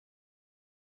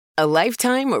a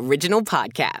Lifetime Original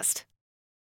Podcast.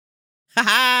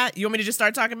 Haha, you want me to just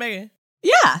start talking, Megan?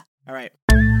 Yeah. All right.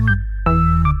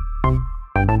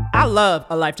 I love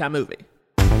a Lifetime movie.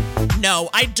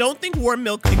 No, I don't think warm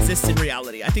milk exists in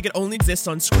reality. I think it only exists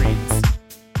on screens.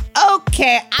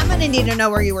 Okay, I'm gonna need to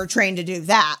know where you were trained to do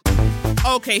that.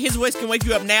 Okay, his voice can wake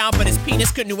you up now, but his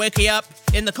penis couldn't wake you up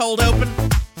in the cold open.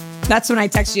 That's when I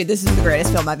texted you, this is the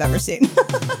greatest film I've ever seen.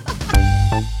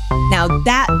 Now,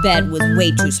 that bed was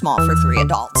way too small for 3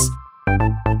 adults.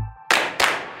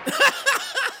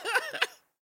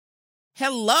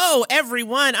 Hello,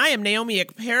 everyone. I am Naomi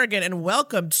Ekperigin, and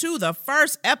welcome to the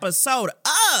first episode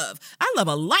of I Love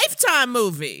a Lifetime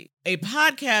Movie, a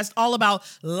podcast all about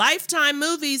Lifetime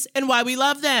movies and why we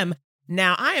love them.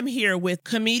 Now, I am here with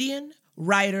comedian,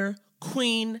 writer,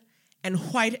 queen, and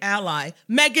white ally,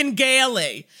 Megan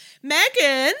Gailey.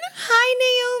 Megan!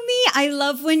 Hi, Naomi. I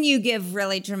love when you give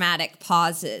really dramatic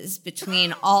pauses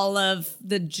between all of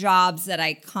the jobs that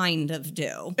I kind of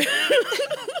do.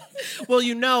 Well,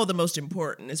 you know the most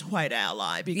important is white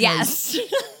ally because yes.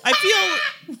 I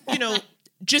feel,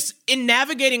 just in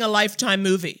navigating a Lifetime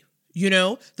movie,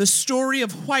 the story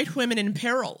of white women in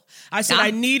peril. I said,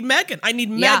 I need Megan. I need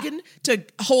Megan to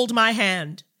hold my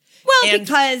hand. Well,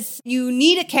 because you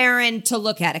need a Karen to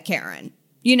look at a Karen.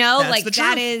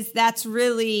 That's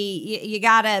really, you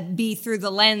gotta be through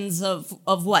the lens of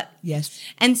what? Yes.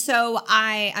 And so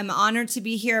I'm honored to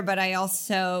be here, but I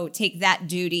also take that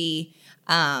duty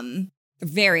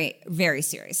very, very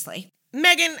seriously.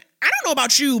 Megan, I don't know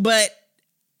about you, but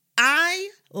I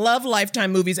love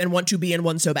Lifetime movies and want to be in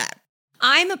one so bad.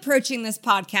 I'm approaching this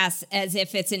podcast as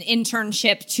if it's an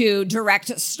internship to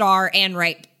direct, star, and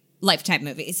write Lifetime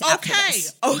movies. Okay.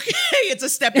 It's a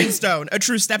stepping stone, a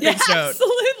true stepping stone.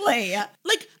 Absolutely.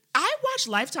 Like, I watched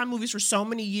Lifetime movies for so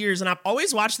many years, and I've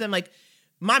always watched them like,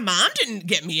 my mom didn't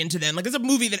get me into them. Like, they're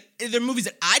movies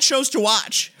that I chose to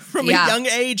watch from a young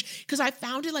age because I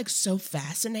found it like so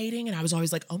fascinating. And I was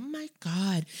always like, oh my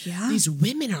God, these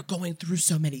women are going through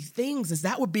so many things. Is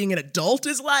that what being an adult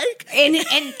is like? And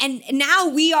now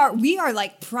we are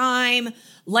like prime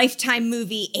Lifetime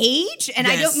movie age. And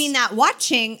I don't mean that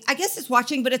watching, I guess it's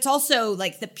watching, but it's also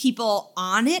like the people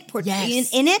on it, portraying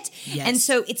in it. Yes. And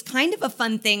so it's kind of a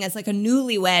fun thing as like a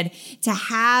newlywed to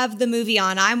have the movie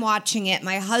on. I'm watching it.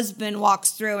 My husband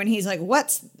walks through and he's like,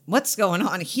 what's going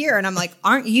on here? And I'm like,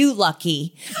 aren't you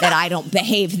lucky that I don't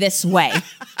behave this way?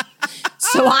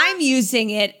 So I'm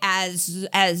using it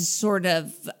as sort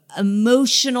of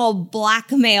emotional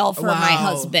blackmail for my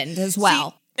husband as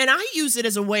well. See, and I use it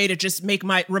as a way to just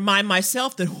remind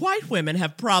myself that white women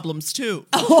have problems too.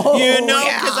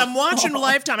 Because I'm watching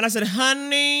Lifetime and I said,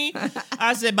 honey,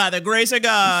 by the grace of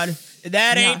God,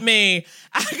 that ain't me.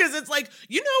 Because it's like,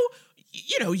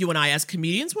 you and I as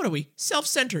comedians, what are we?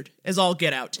 Self-centered as all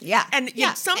get out. Yeah. And you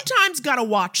sometimes got to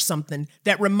watch something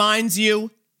that reminds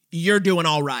you you're doing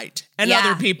all right. And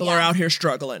other people are out here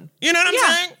struggling. You know what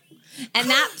I'm saying? And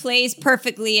that plays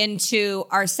perfectly into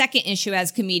our second issue as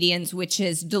comedians, which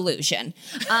is delusion.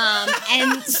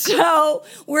 And so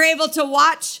we're able to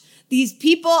watch these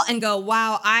people and go,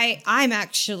 wow, I'm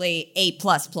actually A++.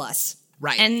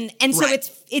 Right. And so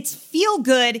it's feel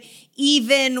good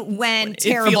even when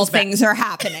terrible things are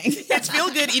happening. It's feel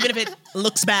good even if it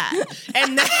looks bad.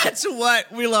 And that's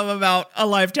what we love about a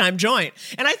Lifetime joint.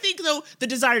 And I think, though, the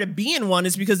desire to be in one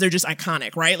is because they're just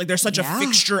iconic, right? Like, they're such a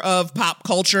fixture of pop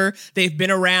culture. They've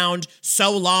been around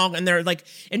so long, and they're like,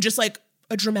 and just like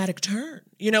a dramatic turn.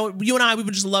 You and I, we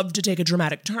would just love to take a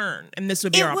dramatic turn, and this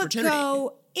would be our opportunity.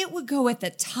 It would go at the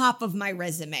top of my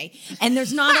resume. And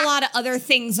there's not a lot of other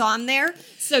things on there.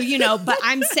 So, but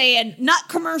I'm saying, not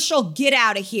commercial, get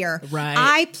out of here. Right.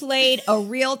 I played a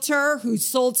realtor who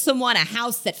sold someone a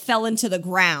house that fell into the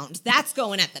ground. That's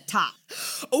going at the top.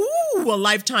 Ooh, a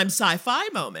Lifetime sci-fi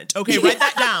moment. Okay, write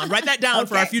that down. Write that down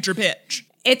for our future pitch.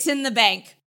 It's in the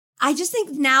bank. I just think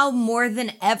now more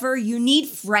than ever, you need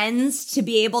friends to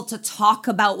be able to talk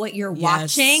about what you're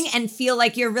watching and feel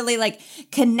like you're really like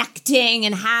connecting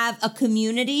and have a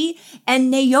community. And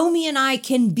Naomi and I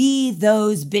can be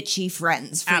those bitchy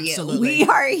friends for you. We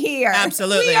are here.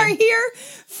 Absolutely. We are here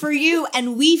for you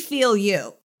and we feel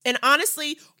you. And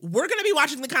honestly, we're going to be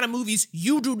watching the kind of movies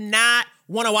you do not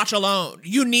want to watch alone.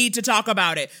 You need to talk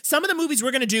about it. Some of the movies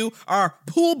we're going to do are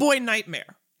Pool Boy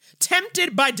Nightmare,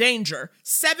 Tempted by Danger,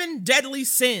 7 Deadly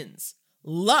Sins,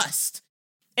 Lust,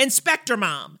 Inspector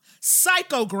Mom,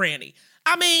 Psycho Granny.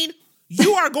 I mean,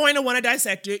 you are going to want to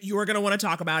dissect it. You are going to want to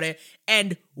talk about it.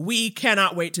 And we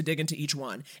cannot wait to dig into each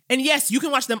one. And yes, you can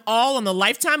watch them all on the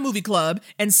Lifetime Movie Club.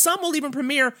 And some will even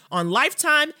premiere on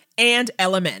Lifetime and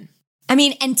LMN. I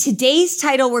mean, and today's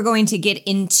title we're going to get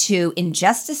into in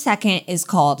just a second is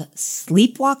called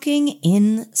Sleepwalking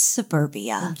in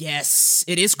Suburbia. Yes,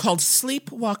 it is called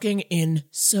Sleepwalking in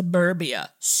Suburbia.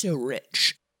 So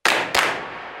rich.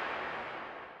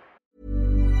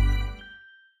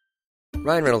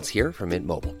 Ryan Reynolds here from Mint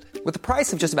Mobile. With the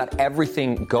price of just about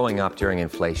everything going up during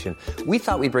inflation, we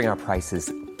thought we'd bring our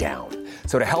prices down.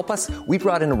 So to help us, we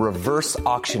brought in a reverse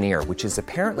auctioneer, which is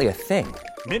apparently a thing.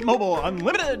 Mint Mobile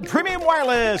Unlimited Premium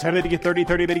Wireless. How to get 30,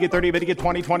 30, bit to get 30, bit to get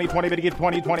 20, 20, 20, bit to get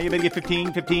 20, 20, bit to get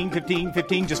 15, 15, 15,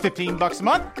 15, just $15 a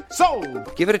month?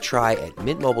 Sold! Give it a try at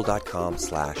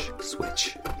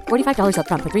mintmobile.com/switch. $45 up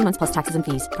front for 3 months plus taxes and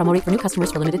fees. Promo rate for new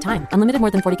customers for limited time. Unlimited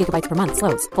more than 40 gigabytes per month.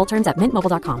 Slows full terms at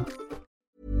mintmobile.com.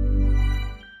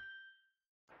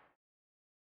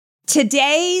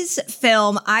 Today's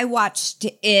film, I watched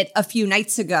it a few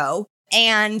nights ago.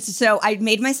 And so I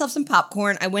made myself some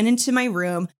popcorn. I went into my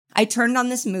room. I turned on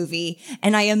this movie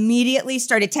and I immediately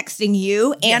started texting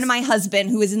you and my husband,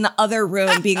 who is in the other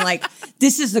room, being like,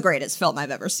 this is the greatest film I've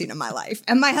ever seen in my life.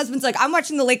 And my husband's like, I'm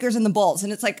watching the Lakers and the Bulls.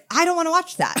 And it's like, I don't want to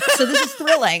watch that. So this is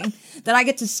thrilling that I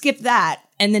get to skip that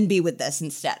and then be with this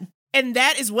instead. And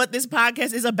that is what this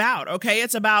podcast is about, okay?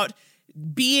 It's about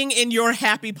being in your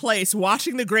happy place,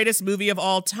 watching the greatest movie of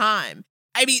all time.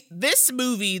 I mean, this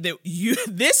movie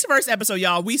this first episode,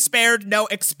 y'all, we spared no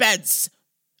expense.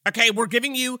 Okay, we're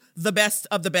giving you the best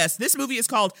of the best. This movie is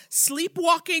called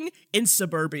Sleepwalking in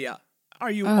Suburbia.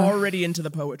 Are you already into the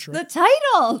poetry? The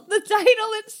title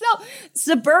itself,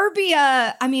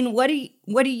 Suburbia. I mean, what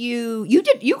do you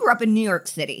grew up in New York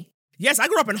City. Yes, I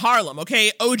grew up in Harlem,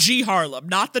 okay? OG Harlem,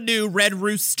 not the new Red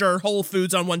Rooster Whole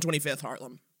Foods on 125th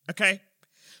Harlem. Okay,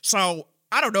 so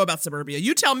I don't know about Suburbia.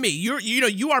 You tell me.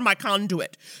 You are my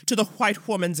conduit to the white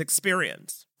woman's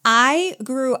experience. I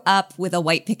grew up with a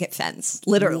white picket fence,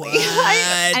 literally,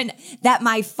 and that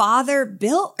my father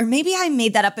built, or maybe I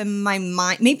made that up in my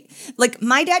mind. Maybe like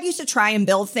my dad used to try and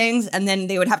build things, and then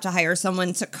they would have to hire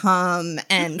someone to come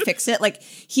and fix it. Like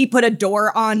he put a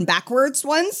door on backwards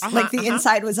once, like the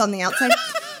inside was on the outside.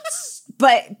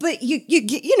 But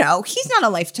you know, he's not a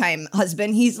lifetime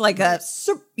husband. He's like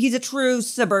he's a true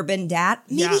suburban dad.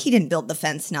 Maybe he didn't build the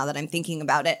fence now that I'm thinking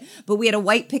about it. But we had a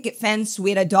white picket fence. We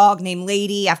had a dog named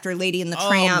Lady after Lady and the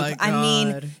Tramp. Oh my God. I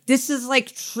mean, this is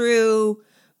like true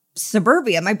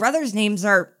suburbia. My brother's names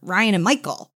are Ryan and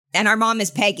Michael, and our mom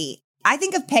is Peggy. I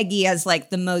think of Peggy as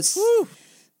like the most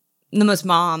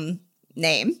mom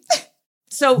name.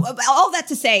 So all that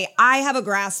to say, I have a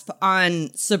grasp on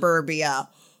suburbia.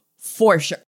 For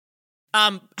sure.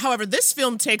 However, this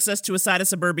film takes us to a side of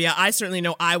suburbia I certainly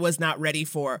know I was not ready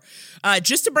for.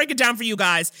 Just to break it down for you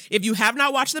guys, if you have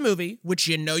not watched the movie, which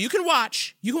you know you can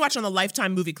watch on the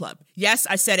Lifetime Movie Club. Yes,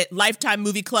 I said it,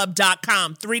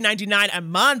 lifetimemovieclub.com, $3.99 a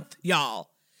month, y'all.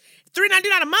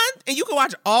 $3.99 a month, and you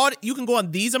can go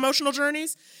on these emotional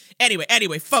journeys.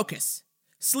 Anyway, focus.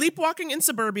 Sleepwalking in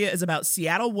Suburbia is about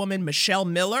Seattle woman Michelle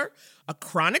Miller, a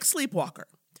chronic sleepwalker,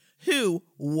 who,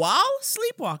 while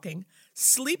sleepwalking,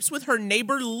 sleeps with her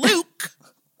neighbor Luke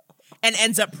and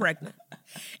ends up pregnant.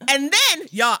 And then,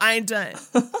 y'all, I ain't done.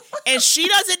 And she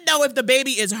doesn't know if the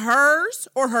baby is hers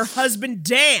or her husband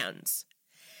Dan's.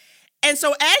 And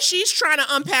so as she's trying to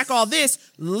unpack all this,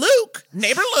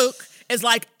 neighbor Luke, is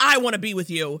like, I want to be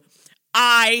with you.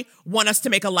 I want us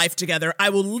to make a life together. I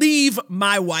will leave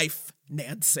my wife,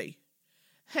 Nancy.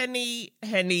 Henny.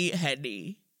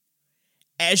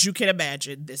 As you can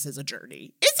imagine, this is a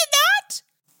journey. Is it not?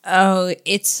 Oh,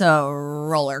 it's a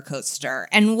roller coaster.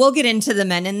 And we'll get into the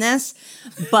men in this.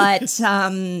 But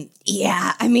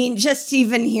yeah, I mean, just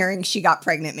even hearing she got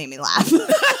pregnant made me laugh.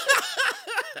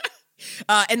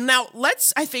 And now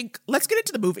let's get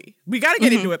into the movie. We got to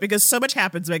get into it because so much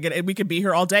happens, Megan, and we could be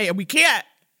here all day and we can't.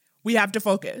 We have to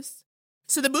focus.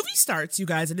 So the movie starts, you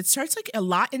guys, and it starts like a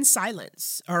lot in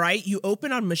silence. All right. You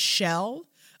open on Michelle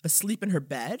asleep in her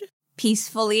bed.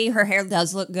 Peacefully. Her hair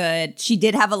does look good. She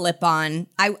did have a lip on.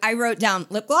 I wrote down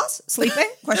lip gloss, sleeping,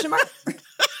 question mark.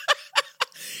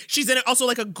 She's in also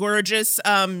like a gorgeous,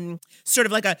 sort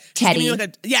of like a teddy.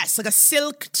 Like a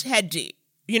silk teddy,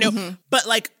 you know, but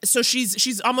like, so she's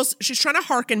trying to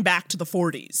harken back to the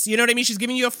 40s. You know what I mean? She's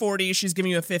giving you a 40s. She's giving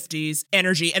you a 50s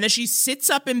energy. And then she sits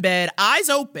up in bed, eyes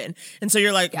open. And so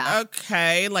you're like,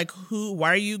 okay, like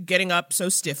why are you getting up so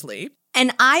stiffly?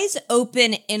 And eyes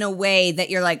open in a way that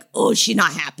you're like, oh, she's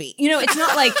not happy. You know, it's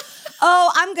not like,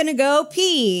 oh, I'm going to go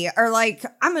pee. Or like,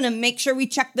 I'm going to make sure we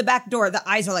check the back door. The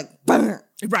eyes are like, brr.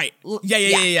 Right.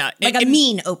 Yeah. Like a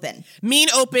mean open. Mean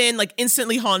open, like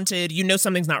instantly haunted. You know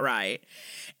something's not right.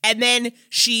 And then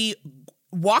she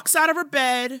walks out of her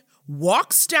bed,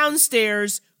 walks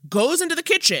downstairs, goes into the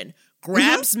kitchen,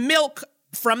 grabs milk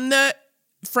from the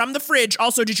fridge.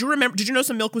 Also, did you know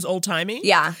some milk was old-timey?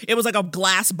 Yeah. It was like a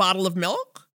glass bottle of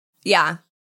milk. Yeah.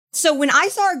 So when I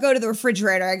saw her go to the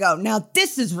refrigerator, I go, now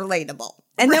this is relatable.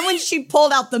 And then when she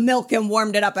pulled out the milk and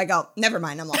warmed it up, I go, never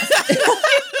mind, I'm lost.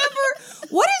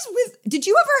 Did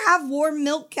you ever have warm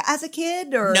milk as a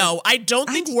kid? Or No, I don't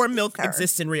think warm milk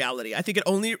exists in reality. I think it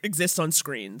only exists on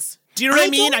screens. Do you know what I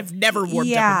mean? I've never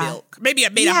warmed up a milk. Maybe I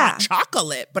made a hot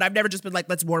chocolate, but I've never just been like,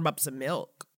 let's warm up some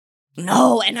milk.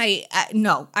 No, and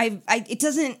it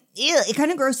doesn't, it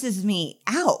kind of grosses me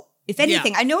out. If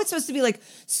anything, I know it's supposed to be like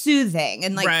soothing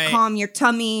and like calm your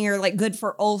tummy or like good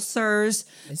for ulcers.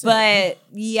 But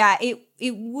yeah,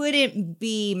 it wouldn't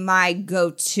be my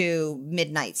go-to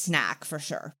midnight snack for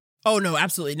sure. Oh no,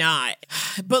 absolutely not.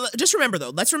 But just remember though,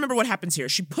 let's remember what happens here.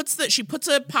 She puts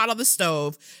a pot on the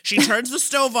stove. She turns the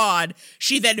stove on.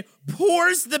 She then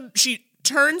she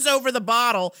turns over the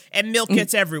bottle and milk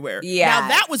gets everywhere. Yeah. Now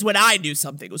that was when I knew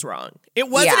something was wrong. It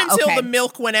wasn't until the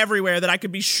milk went everywhere that I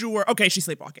could be sure, okay, she's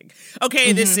sleepwalking.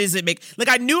 Okay, this isn't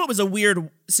I knew it was a weird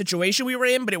situation we were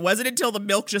in, but it wasn't until the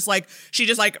milk she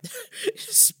just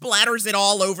splatters it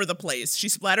all over the place. She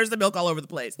splatters the milk all over the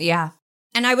place. Yeah.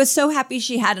 And I was so happy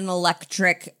she had an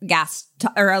electric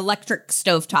electric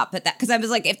stovetop at that, because I was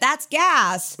like, if that's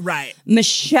gas, right?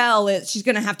 Michelle she's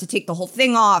gonna have to take the whole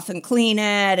thing off and clean it,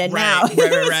 and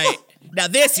right. Now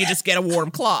this, you just get a warm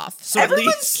cloth. So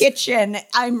everyone's kitchen,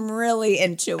 I'm really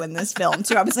into in this film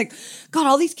too. I was like, God,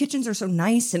 all these kitchens are so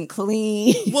nice and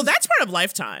clean. Well, that's part of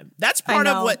Lifetime. That's part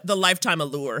of what the Lifetime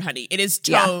allure, honey. It is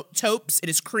taupes, it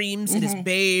is creams, it is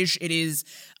beige, it is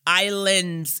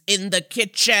islands in the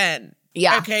kitchen.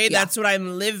 Yeah. Okay, that's what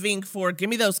I'm living for. Give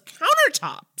me those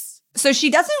countertops. So she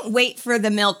doesn't wait for the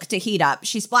milk to heat up.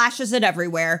 She splashes it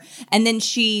everywhere. And then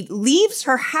she leaves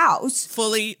her house.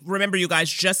 Fully, remember you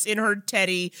guys, just in her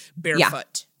teddy,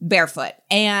 barefoot. Yeah, barefoot.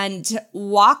 And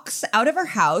walks out of her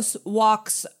house,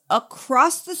 walks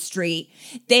across the street.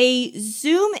 They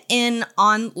zoom in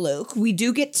on Luke. We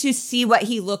do get to see what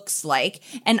he looks like.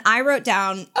 And I wrote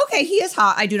down, okay, he is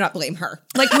hot. I do not blame her.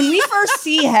 Like when we first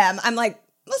see him, I'm like,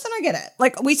 listen, I get it.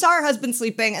 Like, we saw her husband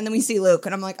sleeping, and then we see Luke,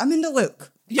 and I'm like, I'm into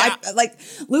Luke. Yeah.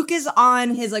 Luke is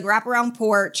on his, wraparound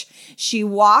porch. She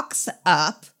walks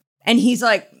up, and he's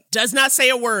like... Does not say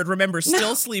a word. Remember,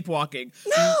 still sleepwalking.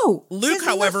 No. Luke,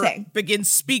 however,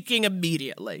 begins speaking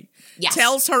immediately. Yes.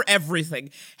 Tells her everything.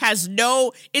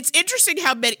 It's interesting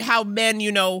how men,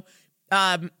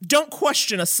 don't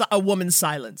question a woman's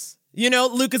silence.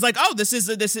 Luke is like, oh, this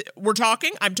is, we're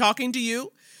talking. I'm talking to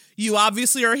you. You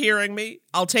obviously are hearing me.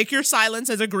 I'll take your silence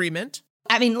as agreement.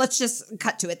 I mean, let's just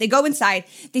cut to it. They go inside.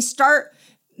 They start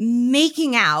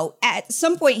making out. At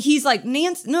some point, he's like,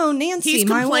 Nancy, He's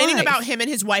my complaining wife. about him and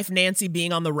his wife, Nancy,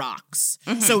 being on the rocks.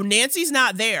 So Nancy's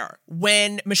not there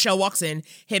when Michelle walks in.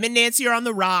 Him and Nancy are on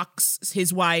the rocks,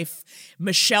 his wife.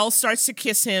 Michelle starts to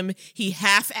kiss him. He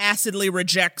half-assedly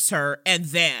rejects her, and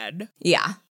then...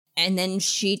 Yeah. And then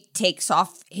she takes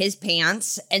off his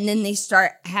pants, and then they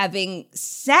start having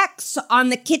sex on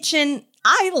the kitchen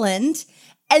island.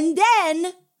 And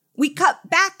then we cut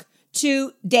back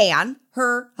to Dan,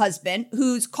 her husband,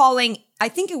 who's calling, I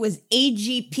think it was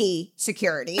AGP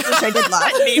security, which I did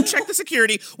love. Name check the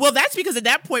security. Well, that's because at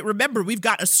that point, remember, we've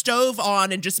got a stove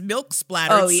on and just milk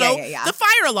splattered. Oh, yeah. The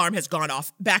fire alarm has gone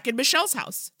off back in Michelle's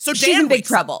house. So she's in big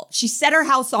trouble. She set her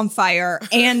house on fire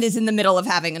and is in the middle of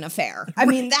having an affair. I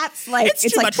mean, that's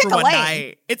it's too much for one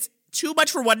night. It's too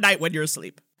much for one night when you're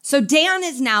asleep. So Dan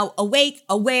is now awake,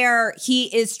 aware.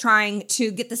 He is trying to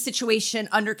get the situation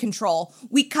under control.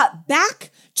 We cut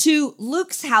back to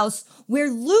Luke's house,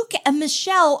 where Luke and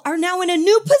Michelle are now in a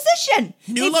new position.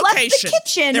 They've location. Left the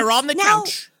kitchen. They're on the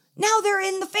couch. Now they're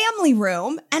in the family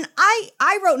room. And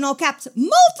I wrote in all caps,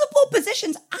 multiple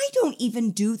positions. I don't even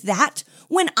do that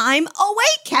when I'm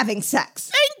awake having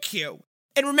sex. Thank you.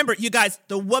 And remember, you guys,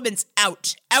 the woman's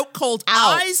out cold,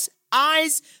 eyes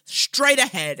straight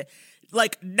ahead.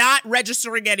 Like, not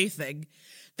registering anything.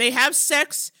 They have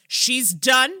sex. She's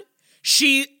done.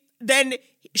 She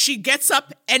gets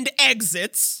up and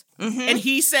exits. And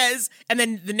he says, and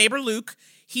then the neighbor Luke,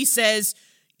 he says,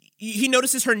 he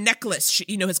notices her necklace,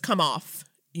 has come off.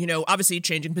 Obviously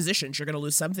changing positions. You're going to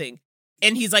lose something.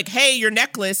 And he's like, hey, your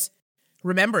necklace.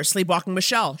 Remember, sleepwalking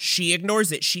Michelle. She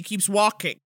ignores it. She keeps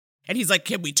walking. And he's like,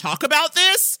 can we talk about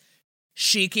this?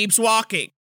 She keeps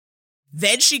walking.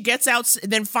 Then she gets out,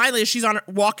 and then finally she's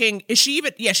walking.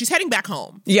 She's heading back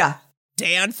home. Yeah.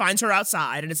 Dan finds her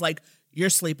outside and is like, you're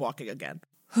sleepwalking again.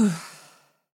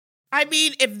 I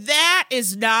mean, if that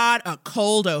is not a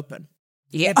cold open.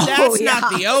 Yeah. If that's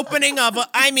not the opening of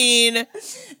I mean,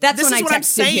 that's this when is I what I'm texted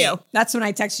saying. you. That's when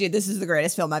I texted you. This is the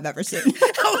greatest film I've ever seen.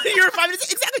 Oh, you're 5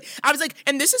 minutes. Exactly. I was like,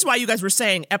 and this is why you guys were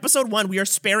saying episode 1, we are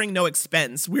sparing no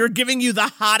expense. We are giving you the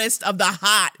hottest of the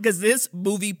hot because this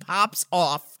movie pops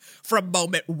off from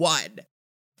moment 1.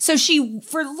 So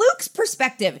for Luke's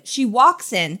perspective, she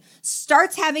walks in,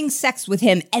 starts having sex with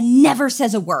him, and never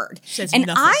says a word. And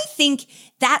nothing. I think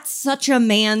that's such a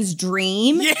man's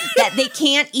dream that they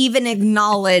can't even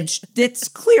acknowledge that's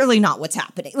clearly not what's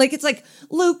happening. Like, it's like,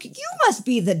 Luke, you must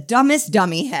be the dumbest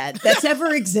dummy head that's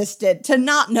ever existed to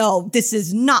not know this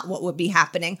is not what would be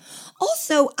happening.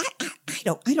 Also, I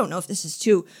don't know if this is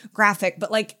too graphic,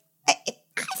 but like, I feel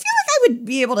like I would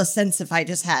be able to sense if I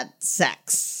just had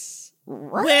sex.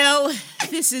 Well,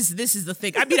 this is the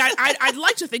thing. I mean, I'd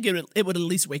like to think it would at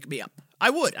least wake me up. I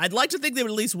would. I'd like to think they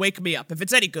would at least wake me up if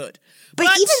it's any good. But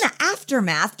even the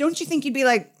aftermath, don't you think you'd be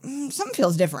like, something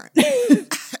feels different?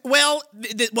 Well,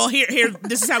 here.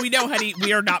 This is how we know, honey.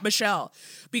 We are not Michelle,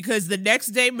 because the next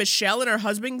day, Michelle and her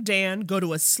husband Dan go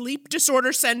to a sleep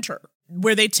disorder center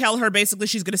where they tell her basically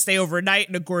she's going to stay overnight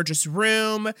in a gorgeous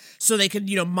room so they can,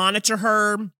 monitor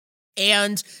her,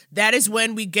 and that is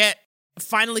when we get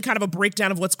finally kind of a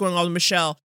breakdown of what's going on with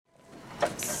Michelle.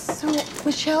 So,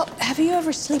 Michelle, have you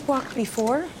ever sleepwalked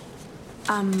before?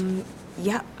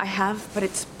 Yeah, I have, but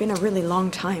it's been a really long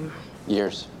time.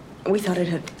 Years. We thought it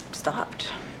had stopped.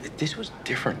 This was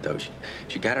different, though.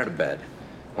 She got out of bed,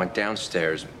 went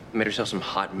downstairs, made herself some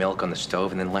hot milk on the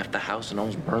stove, and then left the house and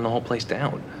almost burned the whole place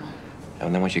down.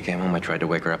 And then when she came home, I tried to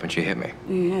wake her up and she hit me.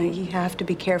 Yeah, you have to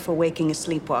be careful waking a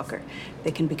sleepwalker.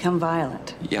 They can become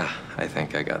violent. Yeah, I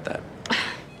think I got that.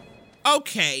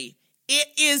 Okay, it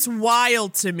is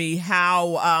wild to me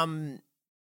how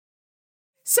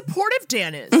supportive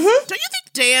Dan is. Mm-hmm. Don't you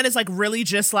think Dan is like really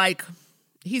just like,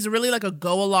 he's really like a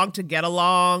go along to get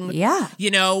along? Yeah.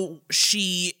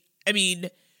 She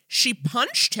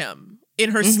punched him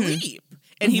in her sleep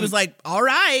and he was like, all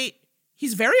right.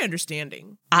 He's very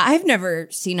understanding. I've never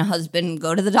seen a husband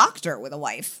go to the doctor with a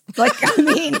wife. Like, I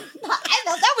mean, I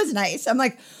thought that was nice. I'm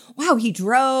like, wow, he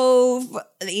drove,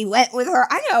 he went with her.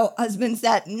 I know husbands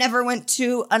that never went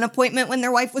to an appointment when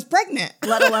their wife was pregnant,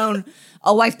 let alone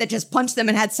a wife that just punched them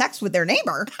and had sex with their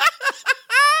neighbor.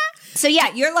 So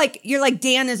yeah, you're like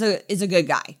Dan is a good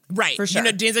guy. Right. For sure.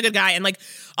 Dan's a good guy. And like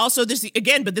also this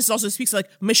also speaks to like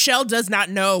Michelle does not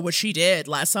know what she did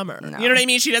last summer. No. You know what I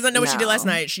mean? She doesn't know what she did last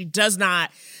night. She does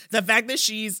not. The fact that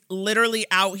she's literally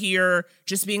out here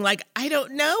just being like, I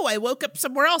don't know. I woke up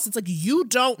somewhere else. It's like, you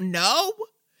don't know?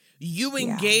 You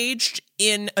engaged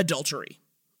in adultery.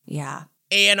 Yeah.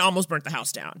 And almost burnt the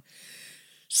house down.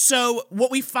 So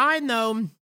what we find though,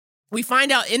 we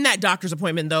find out in that doctor's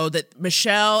appointment, though, that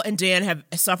Michelle and Dan have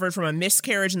suffered from a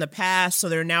miscarriage in the past, so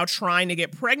they're now trying to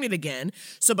get pregnant again.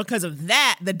 So because of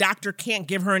that, the doctor can't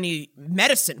give her any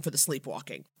medicine for the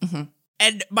sleepwalking. Mm-hmm.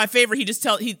 And my favorite,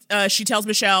 she tells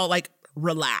Michelle, like,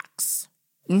 relax.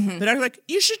 Mm-hmm. The doctor's like,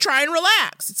 you should try and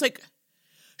relax. It's like,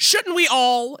 shouldn't we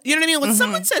all? You know what I mean? When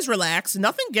someone says relax,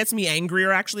 nothing gets me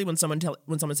angrier, actually, when someone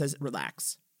says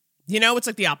relax. It's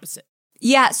like the opposite.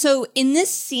 Yeah, so in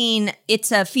this scene,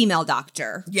 it's a female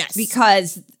doctor. Yes.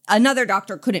 Because another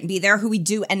doctor couldn't be there who we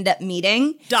do end up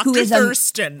meeting. Dr.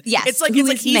 Thurston. Yes. It's like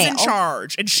he's male. In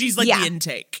charge and she's like the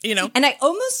intake, And I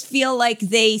almost feel like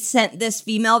they sent this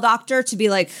female doctor to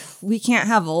be like, we can't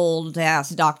have old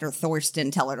ass Dr. Thurston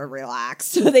tell her to relax.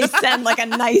 So they send like a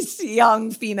nice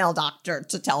young female doctor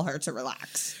to tell her to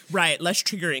relax. Right. Less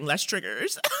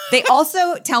triggers. They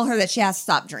also tell her that she has to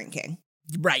stop drinking.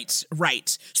 Right.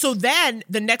 So then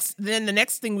the next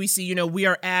thing we see, we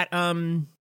are at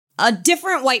a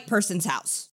different white person's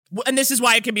house. And this is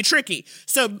why it can be tricky.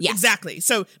 So exactly.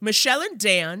 So Michelle and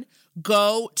Dan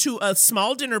go to a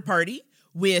small dinner party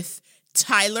with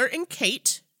Tyler and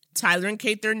Kate. Tyler and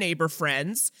Kate, they're neighbor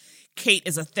friends. Kate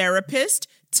is a therapist.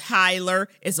 Tyler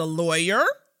is a lawyer.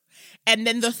 And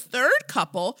then the third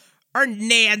couple are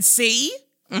Nancy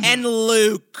and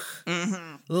Luke.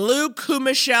 Mm-hmm. Luke, who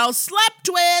Michelle slept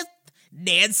with.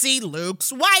 Nancy,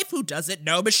 Luke's wife, who doesn't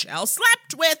know Michelle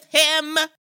slept with him.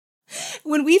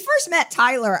 When we first met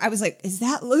Tyler, I was like, is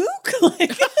that Luke? Like,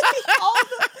 the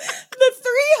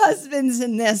three husbands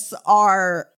in this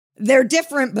they're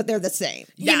different, but they're the same.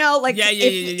 Yeah.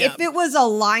 If it was a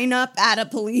lineup at a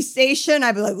police station,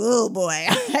 I'd be like, oh boy,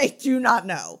 I do not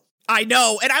know. I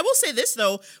know. And I will say this,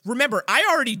 though. Remember, I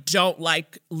already don't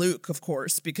like Luke, of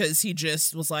course, because he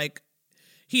just was like,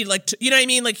 you know what I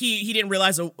mean? Like, he didn't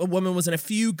realize a woman was in a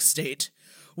fugue state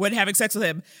when having sex with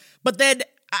him. But then,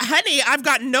 honey, I've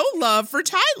got no love for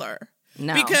Tyler.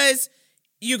 No. Because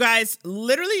you guys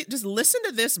literally just listen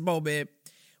to this moment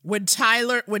when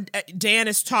Dan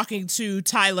is talking to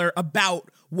Tyler about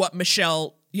what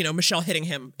Michelle hitting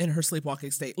him in her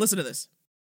sleepwalking state. Listen to this.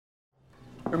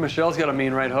 Michelle's got a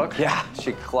mean right hook. Yeah,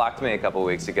 she clocked me a couple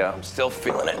weeks ago. I'm still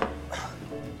feeling it.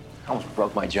 I almost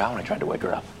broke my jaw when I tried to wake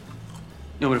her up.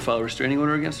 You want me to file a restraining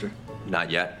order against her?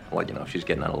 Not yet. I'll let you know if she's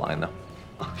getting out of line, though.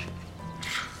 Okay.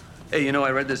 Hey,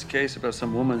 I read this case about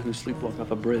some woman who sleepwalked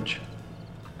off a bridge.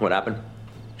 What happened?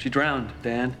 She drowned,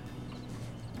 Dan.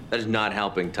 That is not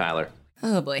helping, Tyler.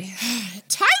 Oh, boy.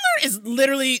 Tyler is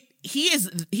literally, he's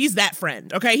that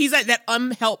friend, okay? He's that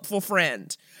unhelpful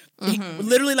friend.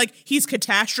 Literally, like, he's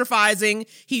catastrophizing.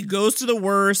 He goes to the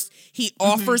worst. He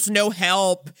offers no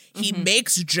help. He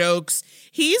makes jokes.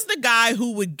 He's the guy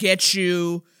who would get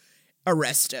you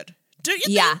arrested. Do you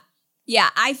think? Yeah,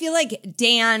 I feel like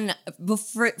Dan,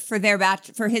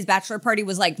 for his bachelor party,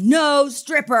 was like, no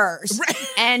strippers. Right.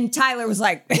 And Tyler was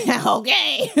like,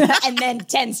 okay. And then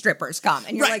 10 strippers come.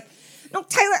 And you're like, no,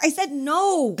 Tyler, I said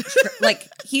no. Like,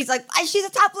 he's like, she's a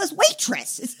topless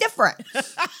waitress. It's different.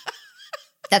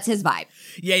 That's his vibe.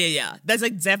 Yeah. That's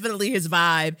like definitely his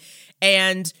vibe.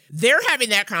 And they're having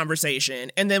that conversation.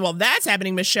 And then while that's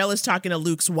happening, Michelle is talking to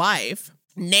Luke's wife,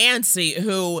 Nancy,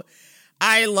 who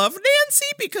I love Nancy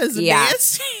because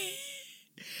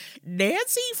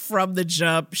Nancy from the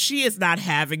jump, she is not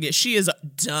having it. She is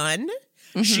done.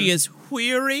 She is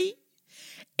weary.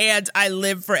 And I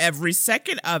live for every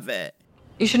second of it.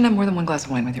 You shouldn't have more than one glass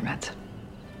of wine with your meds.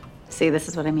 See, this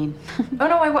is what I mean. Oh,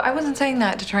 no, I wasn't saying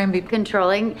that to try and be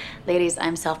controlling. Ladies,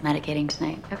 I'm self-medicating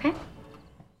tonight, okay?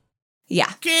 Yeah.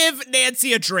 Give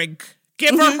Nancy a drink.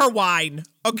 Give her wine,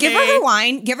 okay? Give her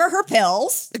wine. Give her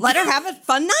pills. Let her have a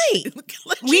fun night.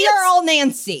 We are all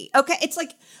Nancy, okay? It's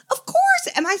like, of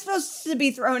course. Am I supposed to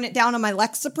be throwing it down on my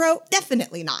Lexapro?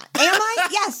 Definitely not. Am I?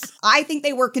 Yes. I think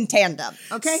they work in tandem,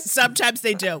 okay? Sometimes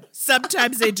they do.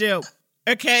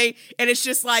 Okay? And it's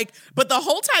just like, but the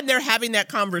whole time they're having that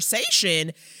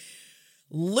conversation,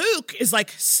 Luke is like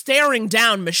staring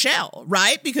down Michelle,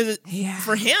 right? Because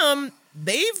for him,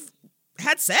 they've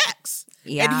had sex.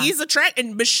 Yeah. And he's attracted.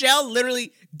 And Michelle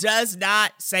literally does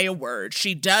not say a word.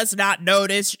 She does not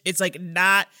notice. It's like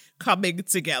not coming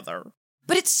together.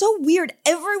 But it's so weird.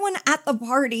 Everyone at the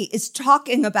party is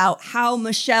talking about how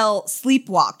Michelle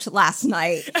sleepwalked last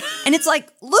night. And it's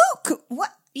like, Luke,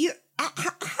 how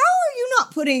are you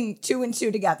not putting 2 and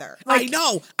 2 together? Like, I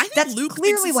know. I think that's Luke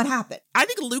clearly what happened. I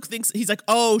think Luke thinks, he's like,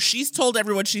 oh, she's told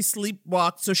everyone she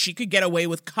sleepwalked so she could get away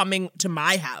with coming to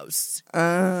my house.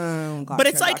 Oh, gotcha, but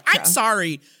it's like, I'm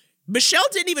sorry. Michelle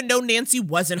didn't even know Nancy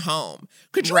wasn't home.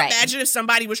 Could you imagine if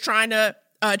somebody was trying to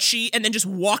cheat and then just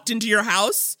walked into your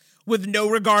house with no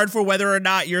regard for whether or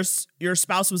not your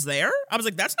spouse was there? I was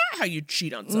like, that's not how you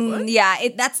cheat on someone.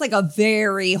 That's like a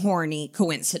very horny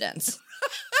coincidence.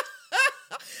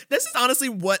 This is honestly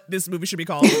what this movie should be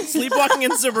called. Sleepwalking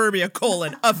in Suburbia,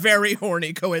 a very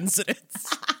horny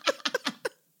coincidence.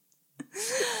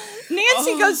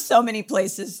 Nancy goes so many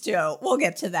places, too. We'll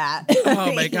get to that.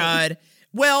 Oh, my God.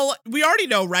 Well, we already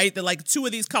know, right, that like 2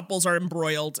 of these couples are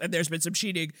embroiled and there's been some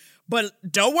cheating. But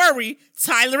don't worry,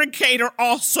 Tyler and Kate are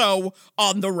also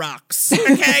on the rocks,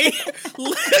 okay?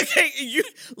 You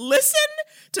listen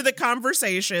to the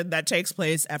conversation that takes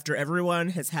place after everyone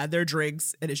has had their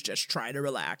drinks and is just trying to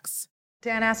relax.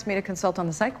 Dan asked me to consult on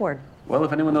the psych ward. Well,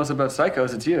 if anyone knows about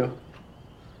psychos, it's you.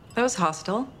 That was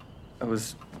hostile. I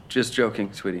was just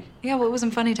joking, sweetie. Yeah, well, it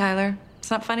wasn't funny, Tyler. It's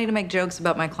not funny to make jokes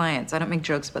about my clients. I don't make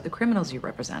jokes about the criminals you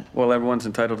represent. Well, everyone's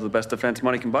entitled to the best defense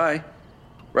money can buy,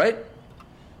 right?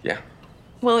 Yeah.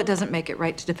 Well, it doesn't make it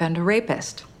right to defend a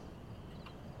rapist.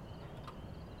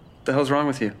 The hell's wrong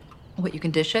with you? What, you can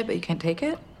dish it, but you can't take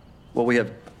it? Well, we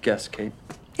have guests, Kate.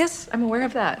 Yes, I'm aware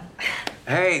of that.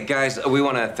 Hey, guys, we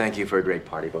want to thank you for a great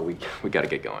party, but we got to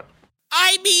get going.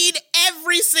 I mean,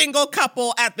 every single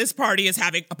couple at this party is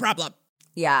having a problem.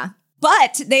 Yeah.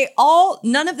 But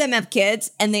none of them have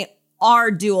kids, and they are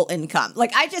dual income.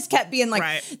 Like, I just kept being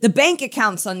like, the bank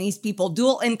accounts on these people,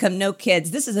 dual income, no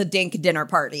kids. This is a dink dinner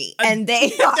party. And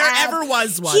if there ever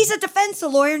was one. He's a defense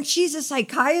lawyer and she's a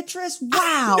psychiatrist.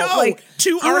 Wow. No, like,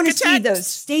 2 architects. I want to see those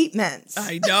statements.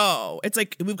 I know. It's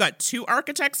like, we've got 2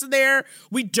 architects in there.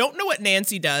 We don't know what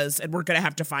Nancy does, and we're going to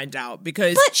have to find out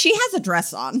because... But she has a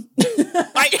dress on.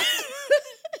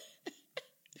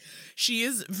 She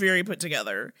is very put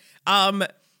together.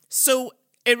 So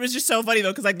it was just so funny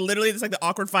though, because like literally it's like the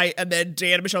awkward fight, and then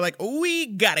Dan and Michelle are like, we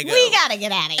gotta go. We gotta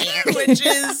get out of here. Which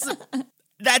is,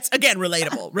 that's again,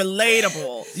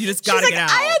 relatable. You just gotta get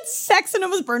out. I had sex and it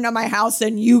was burned on my house,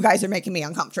 and you guys are making me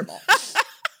uncomfortable.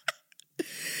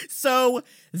 So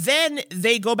then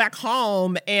they go back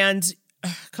home, and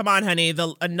come on, honey.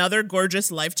 Another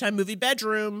gorgeous Lifetime movie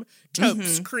bedroom.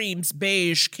 Taupes, creams,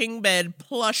 beige, king bed,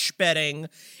 plush bedding.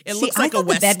 It looks like a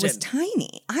Westin. The bed was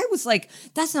tiny. I was like,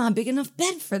 that's not a big enough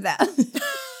bed for that.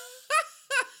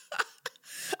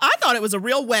 I thought it was a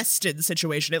real Westin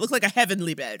situation. It looked like a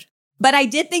heavenly bed. But I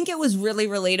did think it was really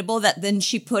relatable that then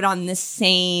she put on the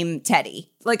same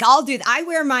teddy. Like I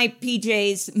wear my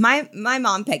PJs. My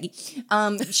mom, Peggy,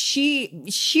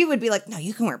 she would be like, no,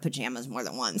 you can wear pajamas more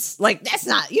than once. Like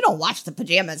you don't wash the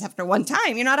pajamas after one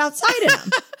time. You're not outside in them.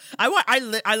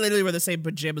 I literally wear the same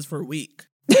pajamas for a week.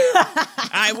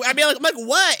 I mean, I'm like,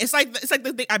 what? It's like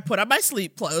the thing. I put on my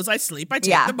sleep clothes. I sleep. I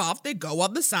take them off. They go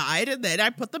on the side, and then I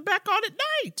put them back on at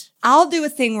night. I'll do a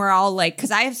thing where I'll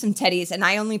because I have some teddies, and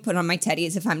I only put on my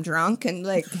teddies if I'm drunk, and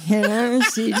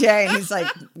CJ, and he's like,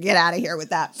 get out of here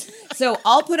with that. So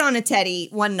I'll put on a teddy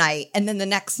one night, and then the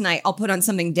next night I'll put on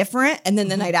something different, and then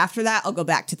the night after that I'll go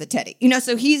back to the teddy.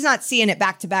 So he's not seeing it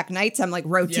back to back nights. I'm like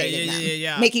rotating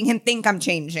them, making him think I'm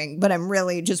changing, but I'm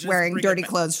really just wearing dirty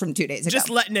clothes from 2 days ago. Just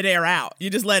letting it air out. You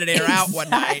just let it air out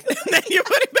one night, and then you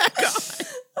put it back on.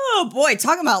 Oh boy,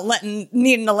 talking about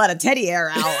needing to let a teddy air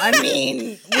out. I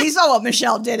mean, we saw what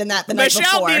Michelle did in that the night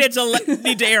before. Michelle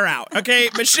needed to air out, okay?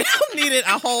 Michelle needed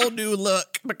a whole new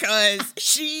look because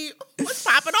she was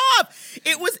popping off.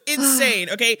 It was insane,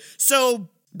 okay? So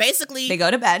basically, they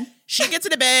go to bed. She gets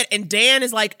into bed, and Dan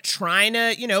is like trying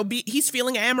to, he's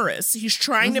feeling amorous. He's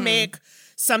trying to make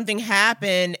something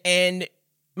happen, and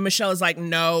Michelle is like,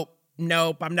 nope,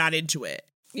 I'm not into it.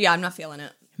 Yeah, I'm not feeling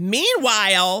it.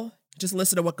 Meanwhile, just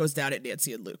listen to what goes down at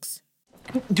Nancy and Luke's.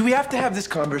 Do we have to have this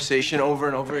conversation over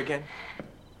and over again?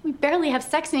 We barely have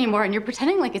sex anymore, and you're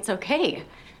pretending like it's okay.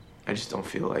 I just don't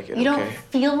feel like it, You don't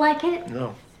feel like it?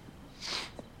 No.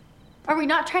 Are we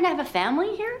not trying to have a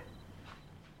family here?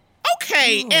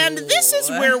 Okay, and this is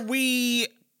where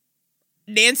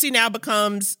Nancy now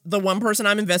becomes the one person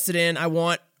I'm invested in. I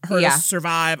want her to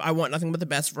survive. I want nothing but the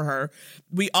best for her.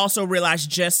 We also realize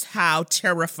just how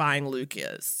terrifying Luke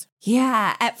is.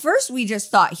 Yeah, at first we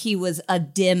just thought he was a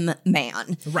dim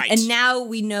man. Right. And now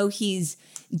we know he's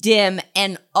dim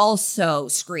and also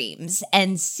screams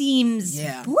and seems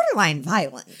borderline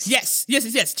violent. Yes.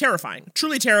 Terrifying.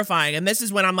 Truly terrifying. And this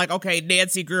is when I'm like, okay,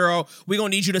 Nancy, girl, we're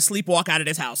going to need you to sleepwalk out of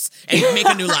this house and make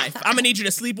a new life. I'm going to need you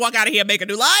to sleepwalk out of here and make a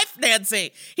new life,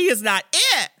 Nancy. He is not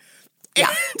it. Yeah.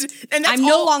 And that's I'm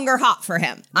no longer hot for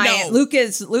him. No. Luke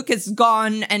is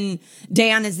gone, and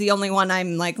Dan is the only one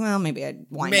I'm like, well, maybe I'd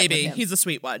wind up with him. He's a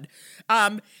sweet one.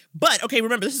 But okay,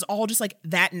 remember, this is all just like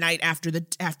that night after the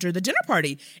dinner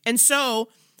party. And so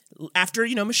after,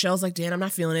 Michelle's like, Dan, I'm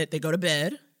not feeling it. They go to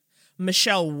bed.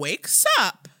 Michelle wakes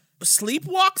up,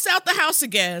 sleepwalks out the house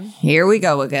again. Here we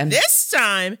go again. This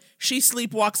time, she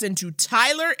sleepwalks into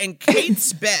Tyler and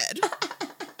Kate's bed,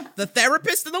 the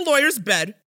therapist and the lawyer's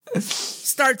bed.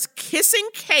 Starts kissing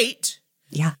Kate,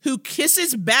 who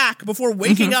kisses back before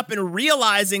waking up and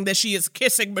realizing that she is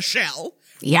kissing Michelle.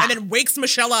 Yeah. And then wakes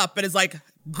Michelle up and is like,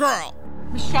 girl.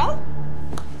 Michelle?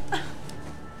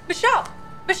 Michelle,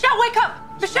 wake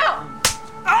up! Michelle!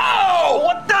 Oh,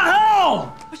 what the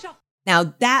hell? Michelle.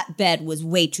 Now, that bed was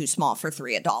way too small for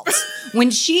 3 adults. When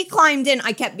she climbed in,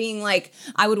 I kept being like,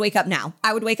 I would wake up now.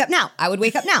 I would wake up now. I would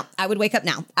wake up now. I would wake up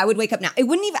now. I would wake up now. I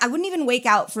wouldn't even wake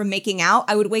out from making out.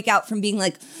 I would wake out from being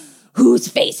like, whose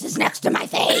face is next to my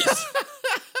face?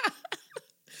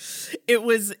 It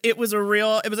was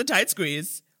a tight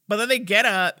squeeze. But then they get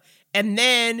up and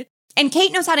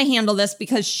Kate knows how to handle this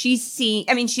because she's a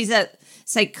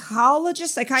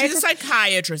psychiatrist. She's a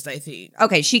psychiatrist, I think.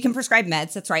 Okay, she can prescribe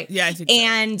meds. That's right. Yeah, I think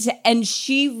so. And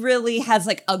she really has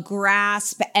like a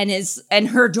grasp and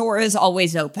her door is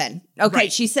always open. Okay,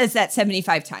 right. She says that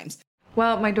 75 times.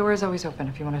 Well, my door is always open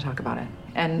if you want to talk about it.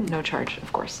 And no charge,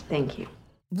 of course. Thank you.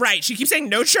 Right. She keeps saying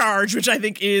no charge, which I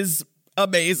think is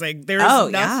amazing. There's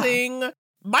nothing. Yeah.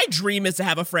 My dream is to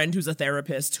have a friend who's a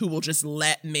therapist who will just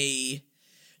let me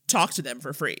talk to them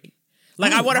for free.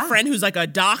 Like, I want a friend who's like a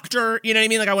doctor, you know what I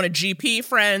mean? Like, I want a GP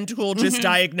friend who will just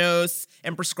diagnose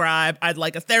and prescribe. I'd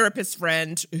like a therapist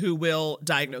friend who will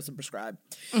diagnose and prescribe.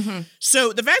 Mm-hmm.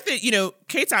 So the fact that,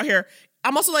 Kate's out here,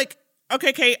 I'm also like,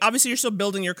 okay, Kate, obviously you're still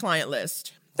building your client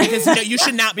list. Because you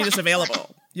should not be this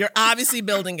available. You're obviously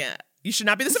building it. You should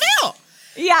not be this available.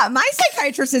 Yeah, my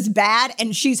psychiatrist is bad,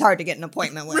 and she's hard to get an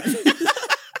appointment with.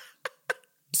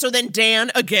 So then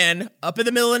Dan, again, up in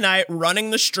the middle of the night,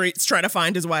 running the streets, trying to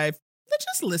find his wife. Let's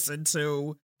just listen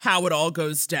to how it all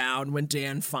goes down when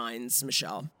Dan finds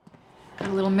Michelle. Got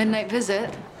a little midnight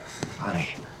visit.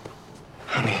 Honey,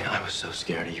 I was so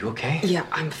scared. Are you okay? Yeah,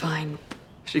 I'm fine.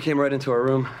 She came right into our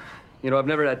room. I've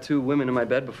never had 2 women in my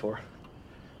bed before.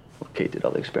 Well, Kate did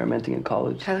all the experimenting in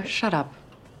college. Tyler, shut up.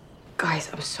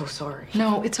 Guys, I'm so sorry.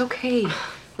 No, it's okay.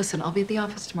 Listen, I'll be at the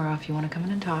office tomorrow. If you want to come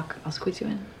in and talk, I'll squeeze you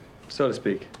in. So to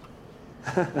speak.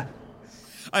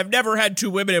 I've never had two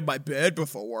women in my bed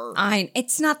before.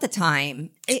 It's not the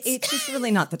time. It's just really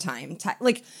not the time.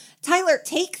 Like, Tyler,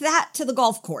 take that to the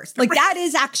golf course. Like, that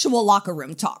is actual locker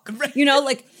room talk. You know,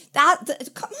 like,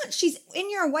 come on, she's in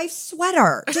your wife's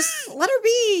sweater. Just let her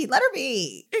be. Let her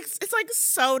be. It's like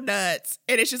so nuts.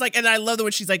 And it's just like, and I love the way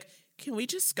she's like, can we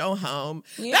just go home?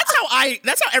 Yeah.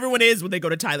 That's how everyone is when they go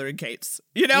to Tyler and Kate's.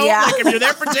 You know? Yeah. Like, if you're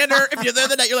there for dinner, if you're there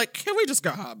the night, you're like, can we just go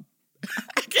home?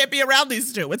 I can't be around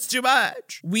these two. It's too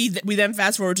much. We then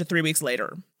fast forward to 3 weeks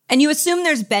later. And you assume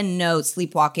there's been no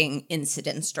sleepwalking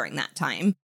incidents during that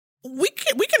time. We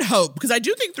can hope, because I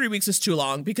do think 3 weeks is too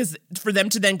long, because for them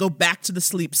to then go back to the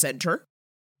sleep center.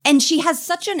 And she has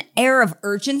such an air of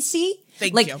urgency.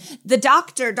 Thank you. The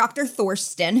doctor, Dr.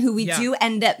 Thorsten, who we do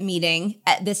end up meeting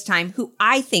at this time, who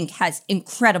I think has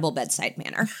incredible bedside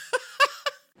manner.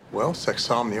 Well,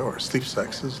 sexsomnia or sleep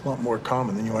sex is a lot more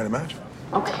common than you might imagine.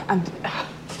 Okay, I'm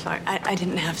sorry. I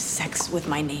didn't have sex with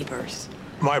my neighbors.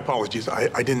 My apologies.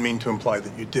 I didn't mean to imply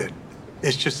that you did.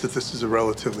 It's just that this is a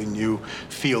relatively new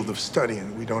field of study,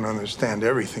 and we don't understand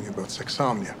everything about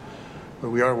sexsomnia. But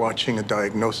we are watching a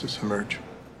diagnosis emerge.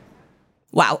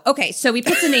 Wow. Okay, so we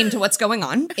put the name to what's going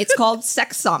on. It's called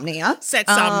sexsomnia.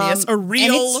 Sexsomnia is a real,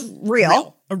 and it's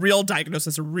real. A real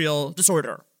diagnosis, a real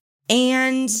disorder.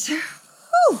 And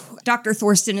Dr.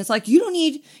 Thorsten is like, you don't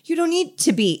need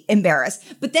to be embarrassed.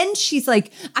 But then she's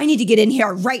like, I need to get in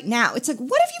here right now. It's like,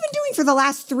 what have you been doing for the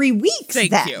last 3 weeks?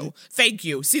 Thank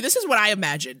you. See, this is what I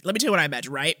imagined. Let me tell you what I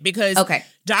imagined, right? Because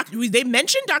they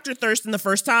mentioned Dr. Thorsten the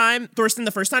first time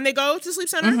they go to the sleep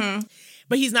center,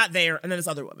 but he's not there, and then this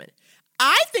other woman.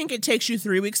 I think it takes you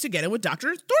 3 weeks to get in with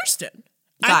Dr. Thorsten.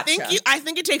 Gotcha. I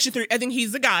think it takes you 3. I think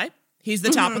he's the guy. He's the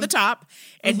top of the top.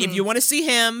 And if you want to see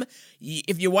him,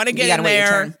 if you want to get in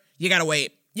there, you gotta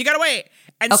wait. You gotta wait.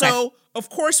 And so, of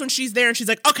course, when she's there and she's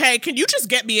like, okay, can you just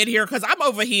get me in here? Because I'm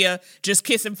over here just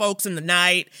kissing folks in the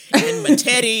night and my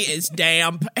teddy is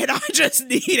damp and I just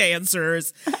need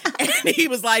answers. And he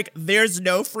was like, there's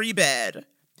no free bed.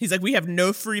 He's like, we have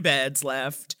no free beds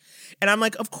left. And I'm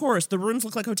like, of course, the rooms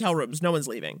look like hotel rooms. No one's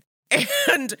leaving.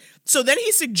 And so then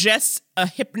he suggests a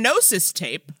hypnosis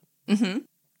tape.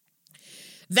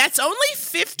 That's only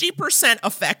 50%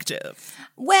 effective.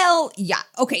 Well, yeah.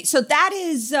 Okay, so that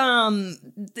is,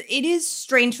 it is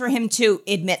strange for him to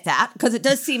admit that, because it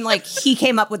does seem like he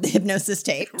came up with the hypnosis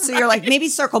tape. So you're like, maybe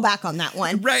circle back on that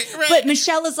one. Right. But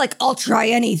Michelle is like, I'll try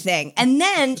anything. And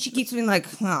then she keeps being like,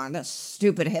 oh, this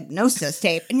stupid hypnosis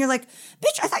tape. And you're like,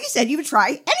 bitch, I thought you said you would try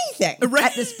anything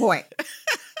at this point.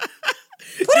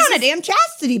 Put on a damn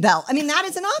chastity belt. I mean, that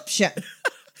is an option.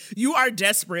 You are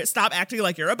desperate. Stop acting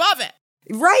like you're above it.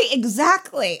 Right,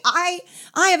 exactly. I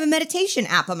have a meditation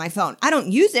app on my phone. I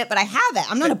don't use it, but I have it.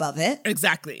 I'm not above it.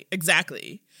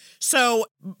 Exactly. So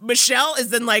Michelle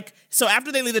is then like, so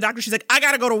after they leave the doctor, she's like, I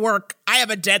gotta go to work. I have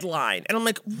a deadline. And I'm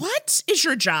like, what is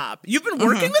your job? You've been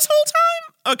working this whole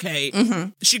time?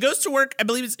 Okay. She goes to work. I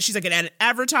believe she's like at an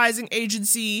advertising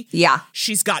agency. Yeah.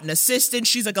 She's got an assistant.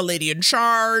 She's like a lady in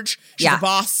charge. She's a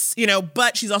boss,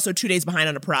 but she's also 2 days behind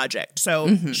on a project.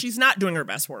 So she's not doing her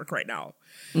best work right now.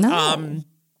 No.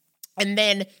 And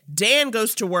then Dan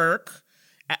goes to work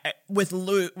with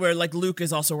Luke, where like Luke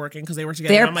is also working because they work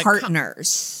together. They're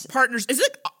partners. Partners. Is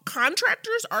it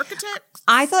contractors, architects?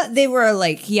 I thought they were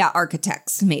like,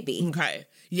 architects, maybe. Okay.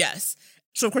 Yes.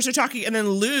 So of course they're talking, and then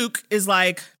Luke is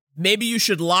like, maybe you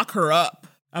should lock her up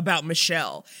about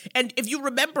Michelle. And if you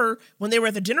remember when they were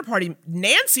at the dinner party,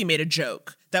 Nancy made a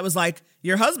joke that was like,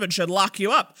 your husband should lock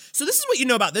you up. So this is what you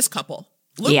know about this couple.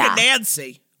 Luke and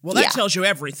Nancy. Well, that tells you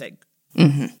everything.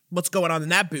 What's going on in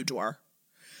that boudoir?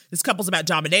 This couple's about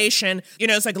domination.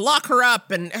 It's like, lock her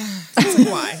up. And it's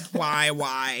like,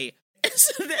 why?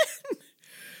 So then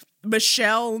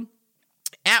Michelle,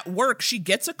 at work, she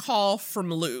gets a call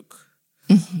from Luke,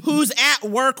 who's at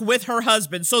work with her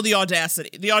husband. So the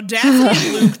audacity of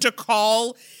Luke to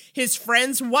call his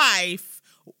friend's wife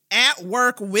at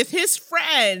work with his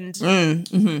friend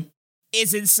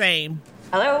is insane.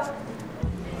 Hello?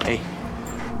 Hey.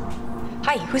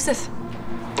 Hi, who's this?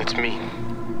 It's me.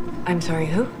 I'm sorry,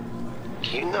 who?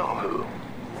 You know who.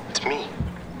 It's me.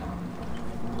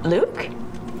 Luke?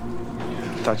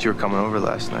 Thought you were coming over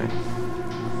last night.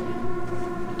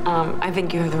 I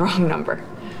think you have the wrong number.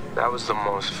 That was the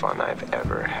most fun I've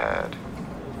ever had.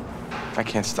 I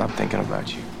can't stop thinking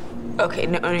about you. Okay,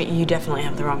 no, you definitely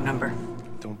have the wrong number.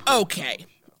 Okay.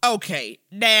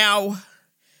 Now, I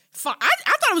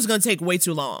thought it was going to take way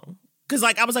too long. Because,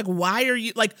 I was like, why are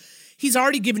you, He's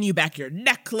already given you back your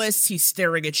necklace. He's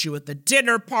staring at you at the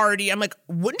dinner party. I'm like,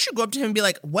 wouldn't you go up to him and be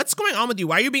like, what's going on with you?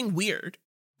 Why are you being weird?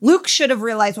 Luke should have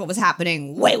realized what was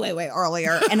happening way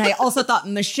earlier. And I also thought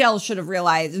Michelle should have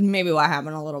realized maybe what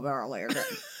happened a little bit earlier.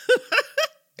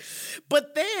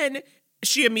 But then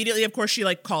she immediately, of course, she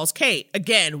like calls Kate.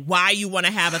 Again, why you want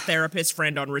to have a therapist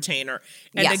friend on retainer.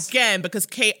 And again, because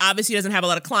Kate obviously doesn't have a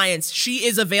lot of clients, she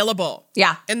is available.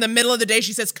 Yeah. In the middle of the day,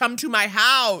 she says, come to my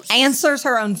house. Answers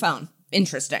her own phone.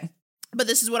 Interesting. But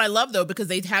this is what I love, though, because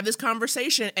they have this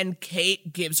conversation and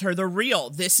Kate gives her the real.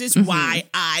 This is why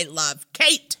I love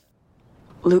Kate.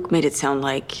 Luke made it sound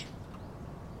like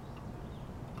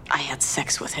I had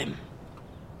sex with him.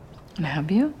 And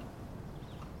have you?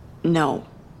 No.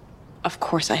 Of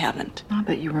course I haven't. Not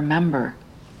that you remember.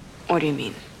 What do you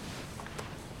mean?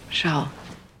 Michelle.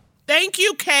 Thank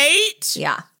you, Kate.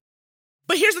 Yeah.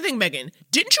 But here's the thing, Megan.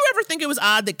 Didn't you ever think it was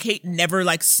odd that Kate never,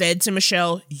 like, said to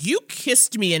Michelle, you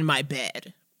kissed me in my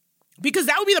bed? Because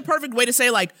that would be the perfect way to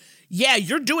say, like, yeah,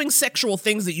 you're doing sexual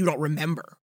things that you don't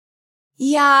remember.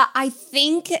 Yeah, I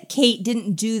think Kate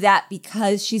didn't do that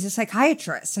because she's a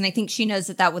psychiatrist. And I think she knows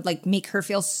that that would like make her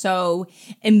feel so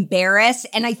embarrassed.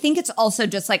 And I think it's also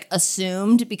just like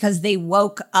assumed because they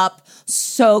woke up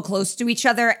so close to each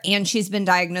other and she's been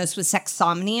diagnosed with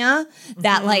sexsomnia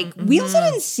that like we also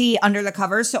didn't see under the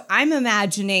covers. So I'm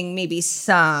imagining maybe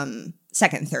some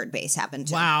second, third base happened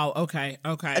to him. Wow. Okay.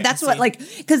 That's what, like,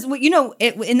 because, you know,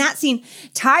 in that scene,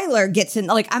 Tyler gets in,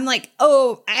 like, I'm like,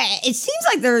 oh, it seems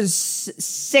like there's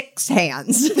 6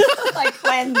 hands. Like,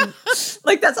 when,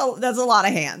 like, that's a lot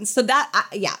of hands. So that,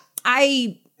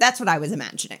 that's what I was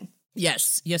imagining.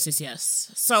 Yes.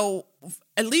 So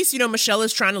at least, you know, Michelle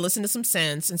is trying to listen to some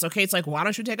sense. And so Kate's like, why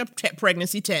don't you take a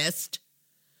pregnancy test?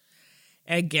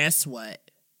 And guess what?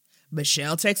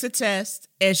 Michelle takes a test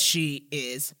and she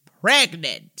is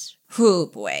pregnant. Hoo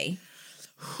boy.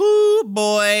 Hoo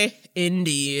boy,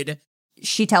 indeed.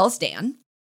 She tells Dan.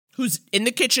 Who's in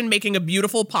the kitchen making a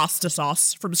beautiful pasta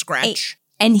sauce from scratch.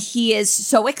 And he is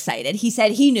so excited. He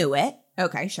said he knew it.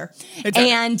 Okay, sure.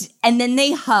 And then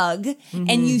they hug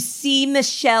and you see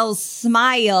Michelle's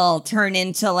smile turn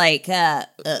into like,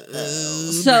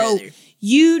 so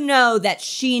you know that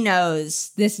she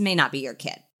knows this may not be your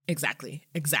kid. Exactly.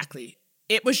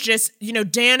 It was just, you know,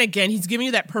 Dan, again, he's giving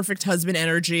you that perfect husband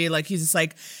energy. Like, he's just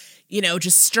like, you know,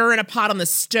 just stirring a pot on the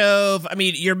stove. I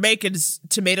mean, you're making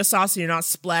tomato sauce and you're not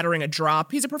splattering a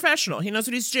drop. He's a professional. He knows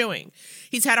what he's doing.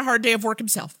 He's had a hard day of work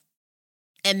himself.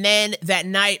 And then that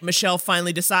night, Michelle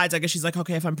finally decides, I guess she's like,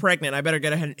 okay, if I'm pregnant, I better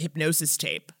get a hypnosis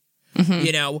tape.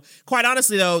 You know, quite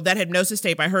honestly, though, that hypnosis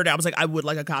tape, I heard it. I was like, I would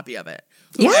like a copy of it.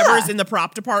 Whoever's in the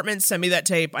prop department, send me that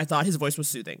tape. I thought his voice was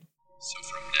soothing. So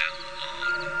from now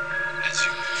on, as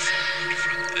you move forward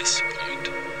from this point,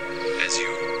 as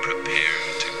you prepare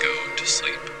to go to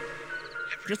sleep.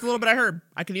 Just a little bit I heard.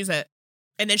 I could use it.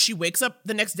 And then she wakes up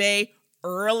the next day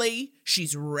early.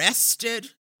 She's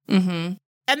rested. And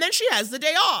then she has the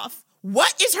day off.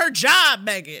 What is her job,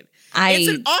 Megan? It's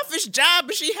an office job,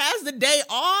 but she has the day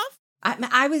off?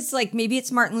 I was like, maybe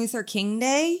it's Martin Luther King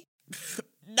Day?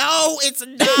 No, it's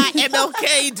not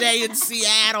MLK Day in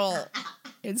Seattle.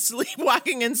 And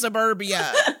sleepwalking in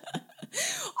suburbia.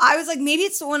 I was like, maybe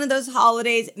it's one of those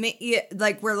holidays,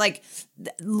 like where like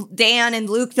Dan and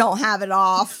Luke don't have it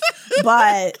off,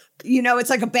 but you know, it's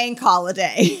like a bank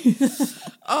holiday.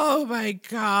 Oh my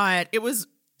God. It was,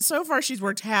 so far she's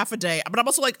worked half a day, but I'm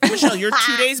also like, Michelle, you're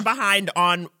 2 days behind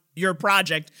on your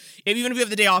project. Even if you have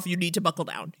the day off, you need to buckle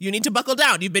down.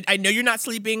 I know you're not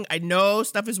sleeping. I know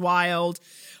stuff is wild,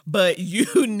 but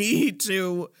you need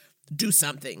to do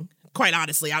something. Quite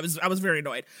honestly, I was very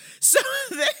annoyed. So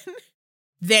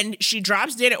then she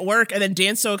drops Dan at work, and then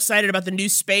Dan's so excited about the new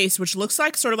space, which looks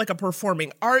like sort of like a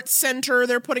performing arts center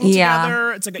they're putting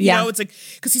together. It's like, you know, it's like,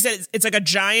 because he said it's like a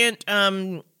giant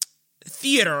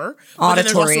theater. Auditorium. But then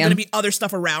there's also going to be other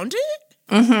stuff around it.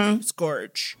 It's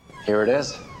gorge. Here it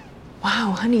is.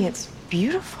 Wow, honey, it's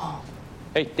beautiful.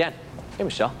 Hey, Dan. Hey,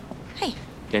 Michelle. Hey.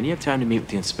 Dan, you have time to meet with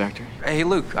the inspector? Hey,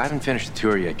 Luke, I haven't finished the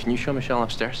tour yet. Can you show Michelle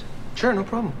upstairs? Sure, no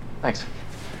problem. Thanks.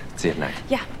 See you at night.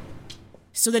 Yeah.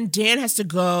 So then Dan has to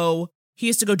go. He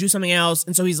has to go do something else.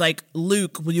 And so he's like,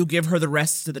 Luke, will you give her the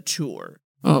rest of the tour?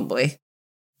 Oh, boy.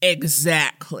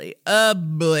 Exactly. Oh,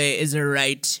 boy, is it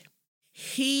right.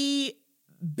 He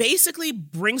basically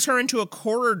brings her into a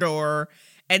corridor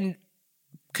and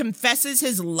confesses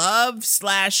his love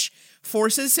 /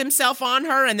 forces himself on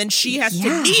her. And then she has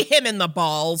to knee him in the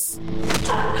balls.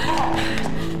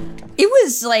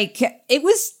 It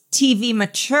was TV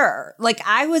mature. Like,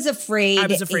 I was afraid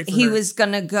for he her. was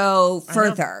going to go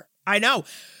further. I know.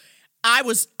 I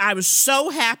was so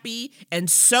happy and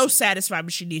so satisfied when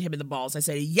she kneed him in the balls. I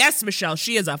said, yes, Michelle,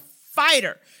 she is a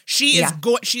fighter. She is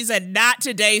she's a not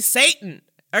today Satan.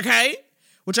 Okay?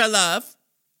 Which I love.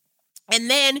 And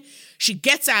then she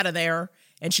gets out of there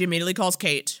and she immediately calls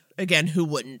Kate. Again, who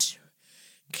wouldn't?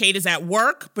 Kate is at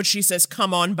work, but she says,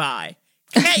 come on by.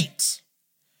 Kate!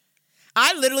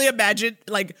 I literally imagine,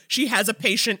 like, she has a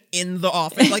patient in the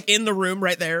office, like, in the room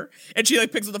right there. And she,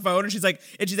 like, picks up the phone and she's like,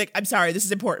 I'm sorry, this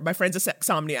is important. My friend's a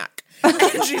sexomniac.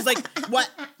 And she's like, what?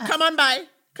 Come on by.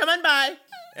 Come on by.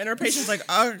 And her patient's like,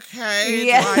 okay,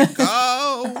 do I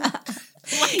go?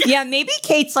 Yeah, maybe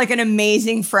Kate's like an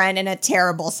amazing friend and a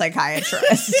terrible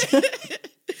psychiatrist.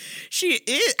 She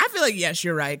is. I feel like, yes,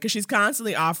 you're right. Because she's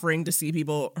constantly offering to see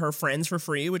people, her friends, for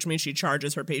free, which means she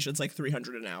charges her patients like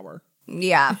 $300 an hour.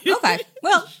 Yeah. Okay.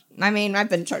 Well, I mean, I've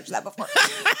been charged that before.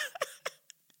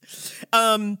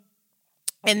 And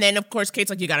then, of course, Kate's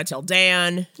like, you got to tell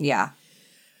Dan. Yeah.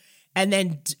 And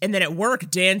then at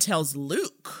work, Dan tells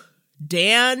Luke.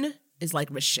 Dan is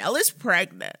like, Michelle is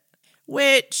pregnant.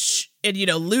 Which, and, you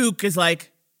know, Luke is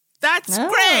like, that's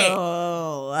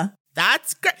great.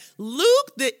 That's great.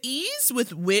 Luke, the ease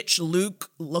with which Luke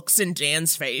looks in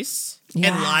Dan's face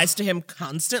and lies to him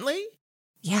constantly.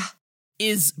 Yeah.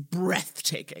 Is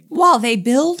breathtaking. While they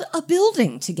build a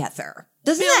building together.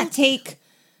 Doesn't that take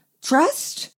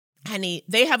trust? Honey,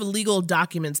 they have legal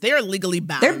documents. They are legally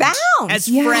bound. They're bound. As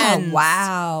friends.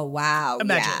 Wow.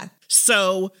 Imagine. Yeah.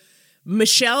 So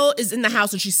Michelle is in the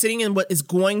house and she's sitting in what is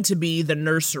going to be the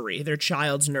nursery, their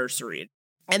child's nursery.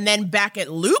 And then back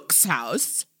at Luke's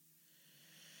house,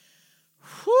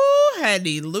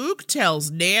 honey, Luke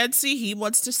tells Nancy he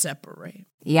wants to separate.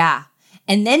 Yeah.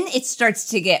 And then it starts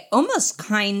to get almost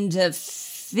kind of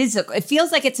physical. It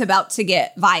feels like it's about to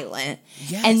get violent.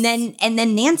 Yes. And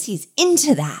then Nancy's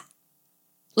into that.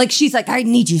 Like, she's like, I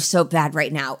need you so bad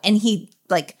right now. And he,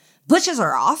 like, pushes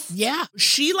her off. Yeah.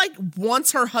 She, like,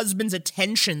 wants her husband's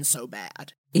attention so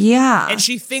bad. Yeah. And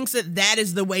she thinks that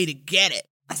is the way to get it.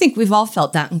 I think we've all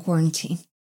felt that in quarantine.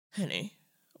 Honey,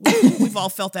 we've all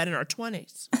felt that in our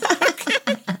 20s.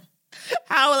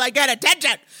 How will I get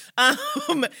attention?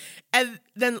 And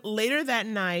then later that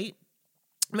night,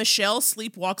 Michelle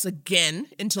sleepwalks again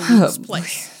into Luke's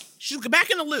place. She's back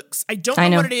into Luke's. I don't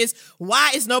know what it is.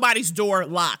 Why is nobody's door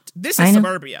locked? This is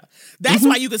suburbia. That's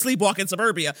why you can sleepwalk in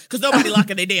suburbia, because nobody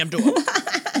locking their damn door.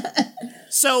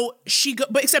 So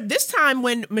but except this time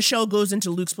when Michelle goes into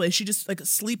Luke's place, she just like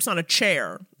sleeps on a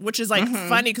chair, which is like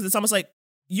funny because it's almost like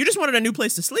you just wanted a new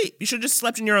place to sleep. You should have just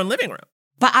slept in your own living room.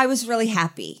 But I was really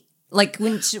happy. Like,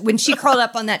 when she curled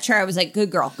up on that chair, I was like,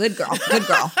 good girl. Good.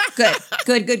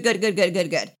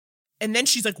 And then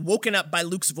she's like woken up by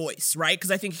Luke's voice, right?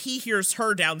 Because I think he hears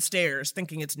her downstairs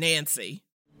thinking it's Nancy.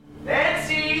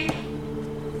 Nancy!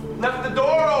 Left the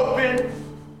door open.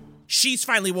 She's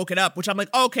finally woken up, which I'm like,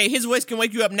 okay, his voice can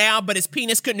wake you up now, but his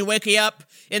penis couldn't wake you up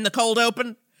in the cold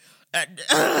open.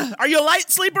 Are you a light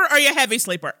sleeper or are you a heavy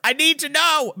sleeper? I need to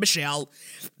know, Michelle.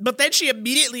 But then she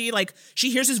immediately, like,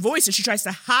 she hears his voice and she tries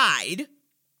to hide.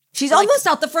 She's almost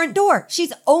out the front door.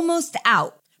 She's almost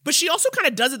out. But she also kind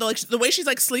of does it, like, the way she's,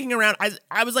 like, slinking around.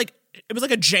 I was like, it was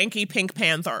like a janky Pink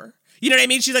Panther. You know what I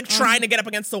mean? She's, like, trying to get up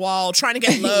against the wall, trying to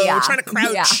get low, trying to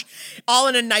crouch, all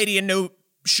in a nightie and no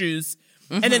shoes.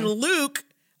 And then Luke,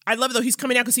 I love it, though, he's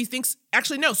coming out because he thinks,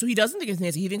 actually, no, so he doesn't think it's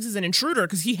Nancy. He thinks it's an intruder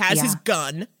because he has his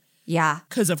gun. Yeah.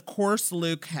 Because, of course,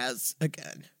 Luke has a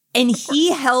gun. And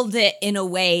he held it in a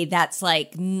way that's,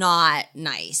 like, not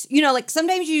nice. You know, like,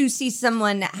 sometimes you see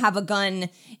someone have a gun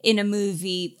in a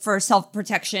movie for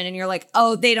self-protection, and you're like,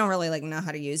 oh, they don't really, like, know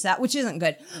how to use that, which isn't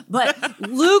good. But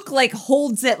Luke, like,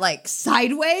 holds it, like,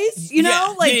 sideways, you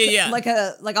know? Like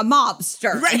a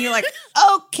mobster. Right. And you're like,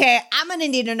 okay, I'm going to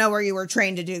need to know where you were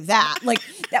trained to do that. Like,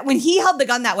 that when he held the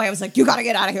gun that way, I was like, you got to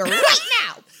get out of here right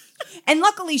now. And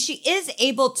luckily, she is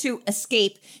able to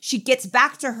escape. She gets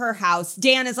back to her house.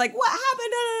 Dan is like, what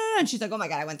happened? And she's like, oh my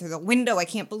God, I went through the window. I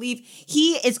can't believe.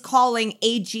 He is calling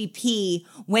AGP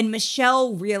when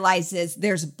Michelle realizes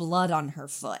there's blood on her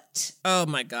foot. Oh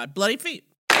my God, bloody feet.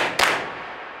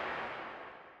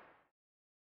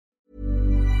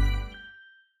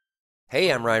 Hey,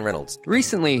 I'm Ryan Reynolds.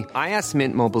 Recently, I asked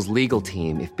Mint Mobile's legal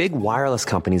team if big wireless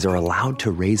companies are allowed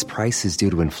to raise prices due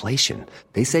to inflation.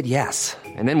 They said yes.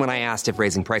 And then when I asked if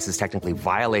raising prices technically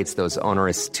violates those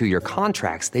onerous 2-year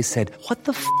contracts, they said, what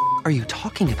the f*** are you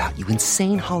talking about, you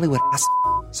insane Hollywood ass f-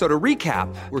 So to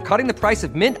recap, we're cutting the price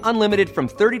of Mint Unlimited from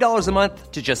 $30 a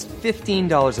month to just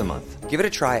 $15 a month. Give it a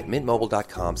try at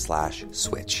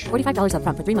mintmobile.com/switch. $45 up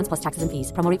front for 3 months plus taxes and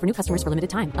fees. Promo rate for new customers for limited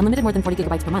time. Unlimited more than 40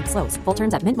 gigabytes per month. Slows full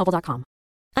terms at mintmobile.com.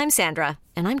 I'm Sandra,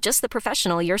 and I'm just the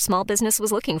professional your small business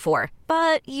was looking for.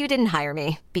 But you didn't hire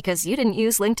me because you didn't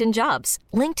use LinkedIn Jobs.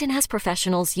 LinkedIn has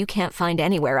professionals you can't find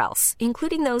anywhere else,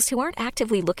 including those who aren't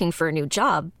actively looking for a new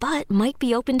job, but might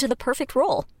be open to the perfect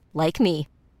role, like me.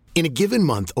 In a given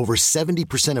month, over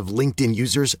 70% of LinkedIn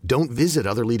users don't visit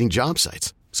other leading job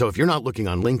sites. So if you're not looking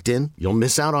on LinkedIn, you'll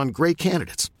miss out on great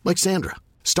candidates like Sandra.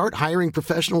 Start hiring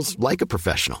professionals like a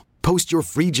professional. Post your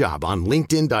free job on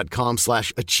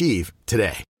linkedin.com/achieve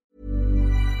today.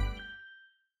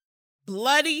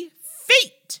 Bloody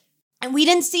feet. And we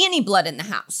didn't see any blood in the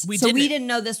house. We didn't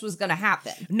know this was going to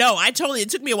happen. No, it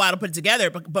took me a while to put it together.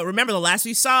 But remember the last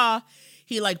we saw,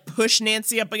 he like pushed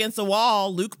Nancy up against the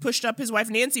wall. Luke pushed up his wife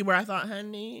Nancy, where I thought,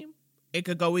 honey, it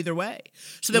could go either way.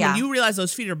 So then when you realize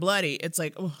those feet are bloody, it's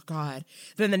like, oh God.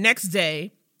 Then the next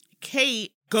day,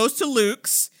 Kate goes to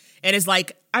Luke's and is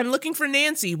like, I'm looking for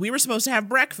Nancy. We were supposed to have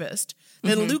breakfast.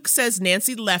 Then Luke says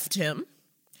Nancy left him.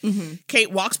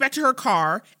 Kate walks back to her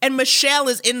car, and Michelle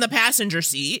is in the passenger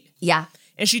seat. Yeah.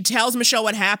 And she tells Michelle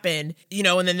what happened,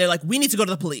 and then they're like, we need to go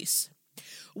to the police.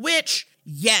 Which,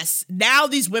 yes, now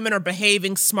these women are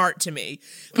behaving smart to me.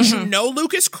 Because you know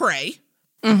Luke is cray,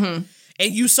 and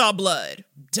you saw blood.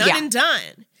 Done and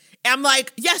done. And I'm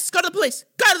like, yes, go to the police.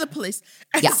 Go to the police.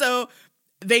 And so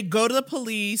they go to the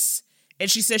police, and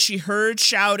she says she heard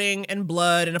shouting and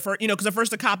blood. And, because at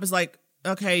first the cop is like,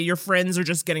 okay, your friends are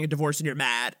just getting a divorce and you're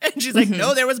mad. And she's like,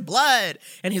 no, there was blood.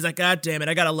 And he's like, God damn it,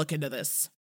 I got to look into this.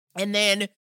 And then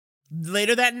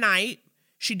later that night,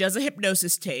 she does a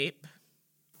hypnosis tape.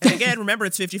 And again, remember,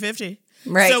 it's 50-50.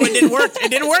 Right. So it didn't work. It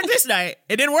didn't work this night.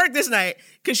 It didn't work this night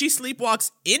because she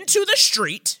sleepwalks into the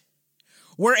street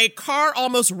where a car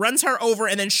almost runs her over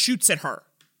and then shoots at her.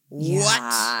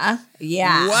 Yeah. What?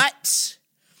 Yeah. What?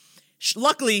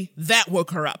 Luckily, that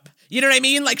woke her up. You know what I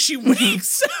mean? Like she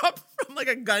wakes up from like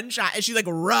a gunshot and she like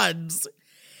runs.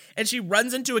 And she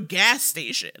runs into a gas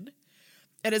station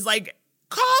and is like,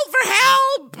 call for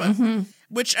help.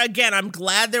 Which again, I'm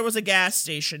glad there was a gas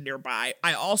station nearby.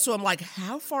 I also am like,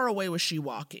 how far away was she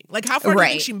walking? Like how far do you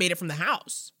think she made it from the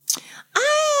house?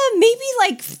 Maybe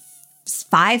like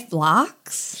 5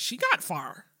 blocks. She got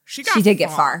far. She did get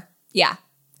far. Yeah.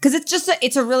 Because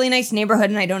it's a really nice neighborhood,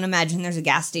 and I don't imagine there's a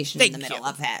gas station in the middle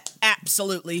of it.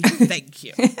 Absolutely. Thank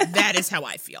you. That is how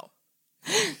I feel.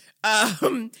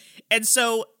 And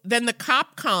so then the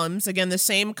cop comes, again, the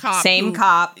same cop.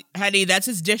 Honey, that's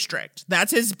his district.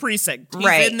 That's his precinct.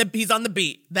 He's on the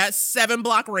beat. That's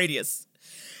 7-block radius.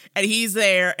 And he's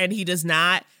there, and he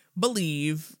doesn't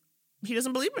believe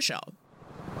Michelle.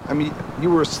 I mean,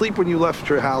 you were asleep when you left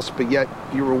your house, but yet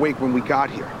you were awake when we got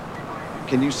here.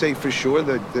 Can you say for sure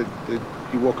that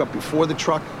you woke up before the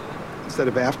truck instead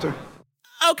of after?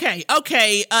 Okay,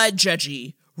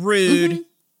 judgy, rude.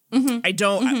 I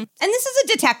don't. And this is a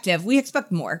detective. We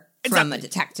expect more from a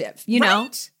detective, you know?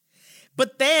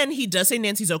 But then he does say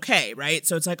Nancy's okay, right?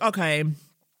 So it's like, okay,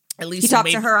 at least he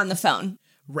talked to her on the phone.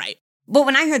 Right. But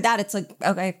when I heard that, it's like,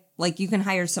 okay, like you can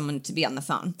hire someone to be on the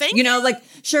phone. Thank you. Like,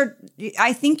 sure,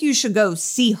 I think you should go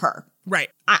see her. Right.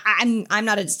 I'm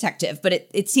not a detective, but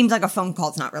it seems like a phone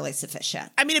call's not really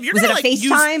sufficient. I mean, if you're going to like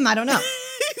FaceTime, I don't know.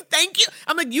 Thank you.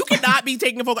 I'm like, you cannot be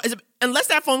taking a phone call unless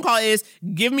that phone call is,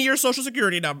 give me your social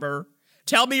security number,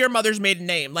 tell me your mother's maiden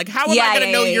name. Like, how am I going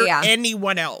to know you're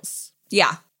anyone else?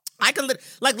 Yeah. I can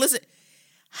listen.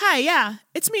 Hi, yeah,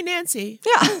 it's me, Nancy.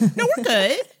 Yeah. No, we're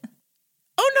good.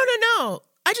 Oh, no.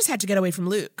 I just had to get away from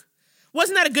Luke.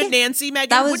 Wasn't that a good Nancy, Megan?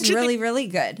 That was really, really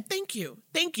good. Thank you.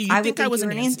 You I think I was a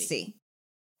Nancy.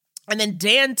 And then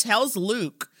Dan tells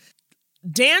Luke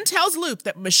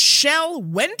that Michelle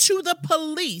went to the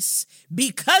police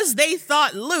because they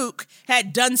thought Luke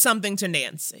had done something to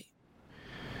Nancy.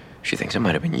 She thinks it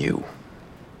might have been you.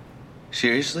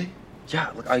 Seriously?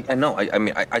 Yeah, look, I know. I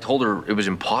mean, I told her it was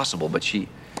impossible, but she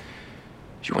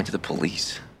went to the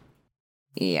police.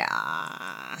 Yeah.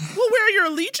 Well, where are your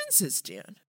allegiances,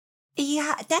 Dan?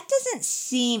 Yeah, that doesn't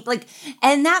seem like,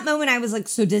 and that moment I was like,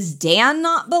 so does Dan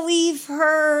not believe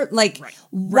her? Like,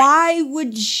 why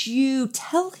would you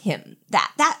tell him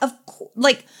that?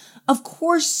 Of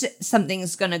course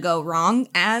something's going to go wrong.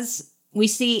 As we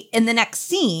see in the next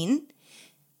scene,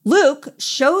 Luke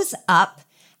shows up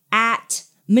at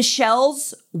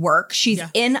Michelle's work. She's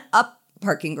in a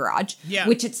parking garage,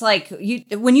 which it's like,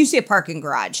 when you see a parking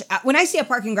garage, when I see a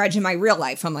parking garage in my real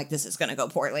life, I'm like, this is going to go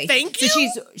poorly. Thank you.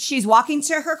 So she's walking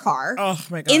to her car. Oh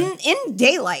my God. In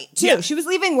daylight too. Yeah. She was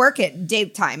leaving work at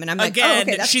daytime, and I'm like, again,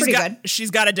 okay, that's pretty good. She's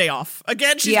got a day off.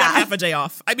 Again, she's got half a day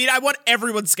off. I mean, I want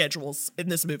everyone's schedules in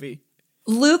this movie.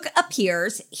 Luke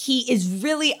appears. He is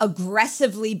really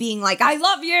aggressively being like, I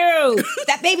love you.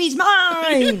 That baby's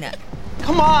mine.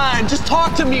 Come on, just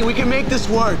talk to me. We can make this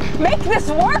work. Make this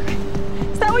work?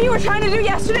 Is that what you were trying to do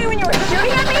yesterday when you were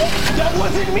shooting at me? That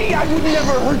wasn't me. I would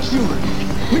never hurt you.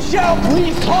 Michelle,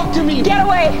 please talk to me. Get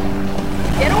away.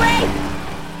 Get away.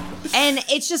 And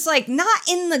it's just like, not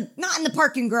in the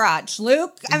parking garage,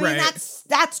 Luke. I mean,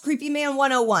 that's Creepy Man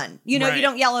 101. You know, you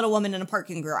don't yell at a woman in a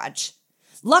parking garage.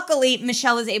 Luckily,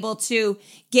 Michelle is able to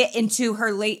get into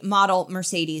her late model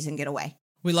Mercedes and get away.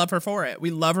 We love her for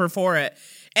it.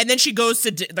 And then she goes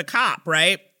to the cop,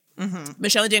 right? Mm-hmm.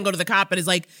 Michelle and Dan go to the cop and is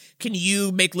like, can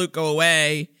you make Luke go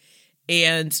away?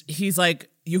 And he's like,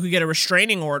 you could get a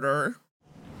restraining order.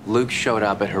 Luke showed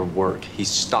up at her work. He's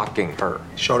stalking her.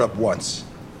 Showed up once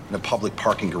in a public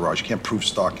parking garage. You can't prove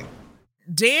stalking.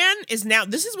 Dan is now,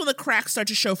 this is when the cracks start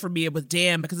to show for me with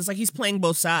Dan, because it's like he's playing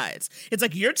both sides. It's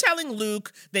like you're telling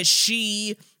Luke that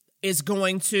she is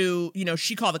going to, you know,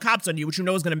 she called the cops on you, which you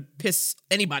know is going to piss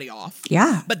anybody off.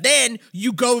 Yeah. But then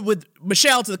you go with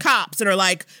Michelle to the cops and are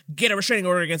like, get a restraining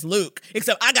order against Luke.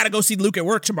 Except I got to go see Luke at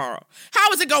work tomorrow.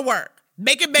 How is it going to work?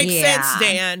 Make it make sense,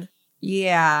 Dan.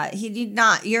 Yeah, he did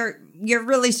not. You're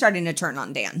really starting to turn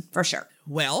on Dan, for sure.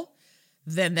 Well,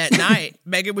 then that night,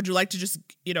 Megan, would you like to just,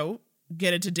 you know,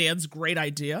 get into Dan's great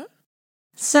idea?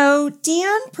 So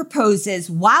Dan proposes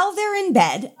while they're in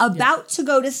bed, about to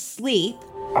go to sleep.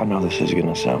 I know this is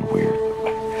gonna sound weird,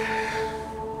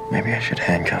 but maybe I should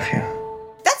handcuff you.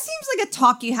 That seems like a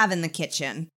talk you have in the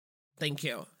kitchen. Thank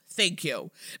you.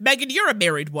 Megan, you're a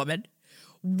married woman.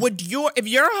 If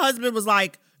your husband was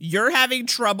like, you're having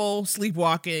trouble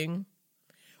sleepwalking,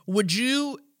 would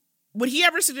he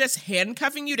ever suggest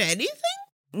handcuffing you to anything?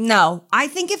 No, I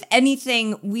think if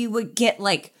anything, we would get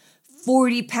like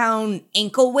 40-pound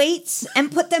ankle weights and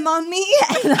put them on me,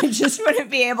 and I just wouldn't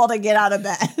be able to get out of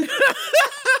bed.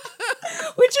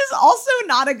 Which is also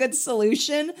not a good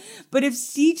solution. But if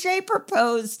CJ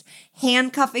proposed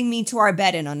handcuffing me to our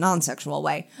bed in a non-sexual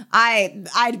way,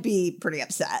 I'd be pretty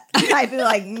upset. I'd be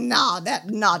like, nah,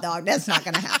 dog, that's not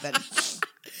going to happen.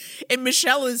 And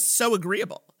Michelle is so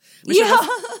agreeable.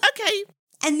 Okay.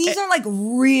 And these are like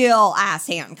real ass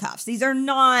handcuffs. These are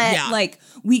not like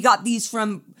we got these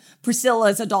from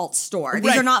Priscilla's adult store.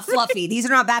 These are not fluffy. These are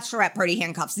not bachelorette party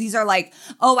handcuffs. These are like,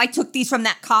 oh, I took these from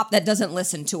that cop that doesn't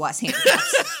listen to us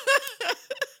handcuffs.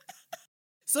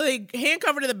 So they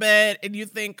handcuff her to the bed and you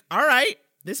think, all right,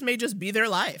 this may just be their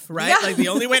life, right? Yeah. Like the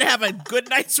only way to have a good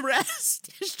night's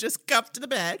rest is just cuffed to the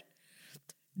bed.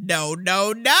 No.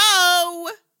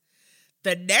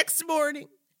 The next morning,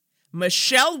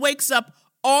 Michelle wakes up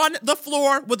on the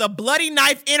floor with a bloody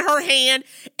knife in her hand,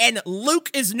 and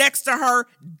Luke is next to her,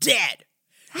 dead.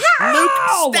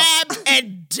 Ow! Luke stabbed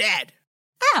and dead.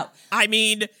 Ow. I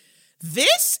mean,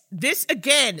 this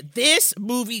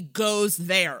movie goes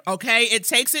there, okay? It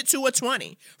takes it to a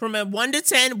 20. From a 1 to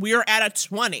 10, we're at a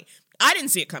 20. I didn't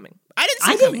see it coming. I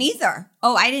didn't either.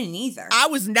 Oh, I didn't either. I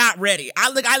was not ready. I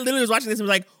literally was watching this and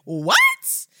was like, what?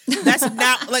 That's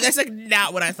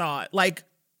not what I thought. Like,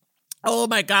 oh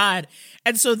my God.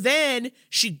 And so then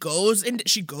she goes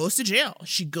to jail.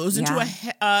 She goes into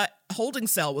a holding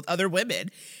cell with other women.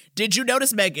 Did you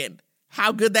notice, Megan,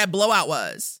 how good that blowout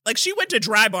was? Like, she went to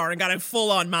Dry Bar and got a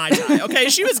full-on Mai Tai, okay?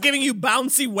 She was giving you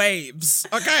bouncy waves,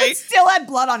 okay? Still had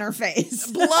blood on her face.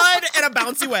 Blood and a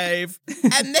bouncy wave.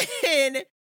 And then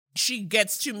she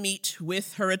gets to meet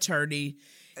with her attorney.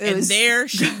 There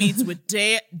she meets with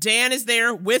Dan. Dan is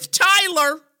there with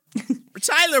Tyler.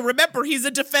 Tyler, remember, he's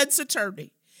a defense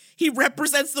attorney. He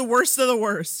represents the worst of the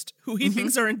worst, who he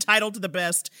thinks are entitled to the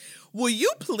best. Will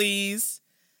you please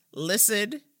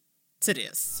listen to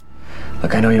this?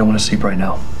 Look, I know you don't want to sleep right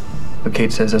now, but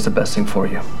Kate says that's the best thing for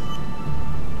you.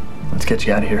 Let's get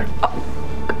you out of here.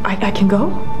 I can go?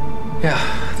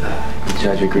 Yeah, the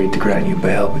judge agreed to grant you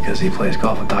bail because he plays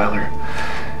golf with Tyler.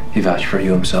 He vouched for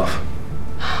you himself.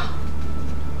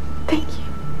 Thank you.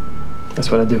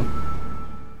 That's what I do.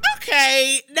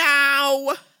 Okay,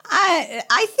 now...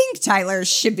 I think Tyler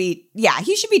should be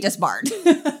disbarred.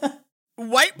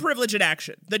 White privilege in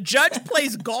action. The judge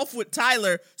plays golf with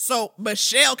Tyler so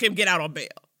Michelle can get out on bail.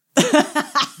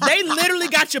 They literally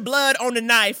got your blood on the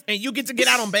knife and you get to get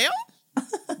out on bail?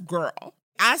 Girl.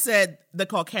 I said the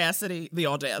caucasity, the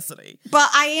audacity. But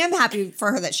I am happy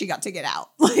for her that she got to get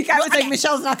out. Like, I was like,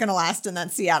 Michelle's not going to last in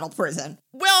that Seattle prison.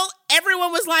 Well,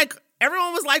 everyone was like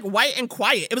white and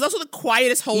quiet. It was also the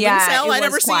quietest holding cell I'd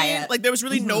ever seen. Like, there was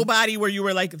really nobody where you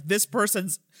were like, this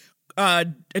person's a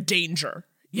danger.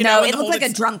 You know, it looked like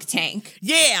a drunk tank.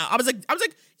 Yeah. I was like,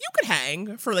 you could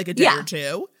hang for like a day or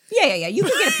two. Yeah. You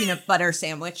could get a peanut butter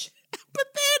sandwich. But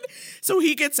then, so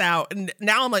he gets out, and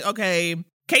now I'm like, okay,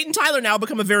 Kate and Tyler now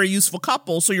become a very useful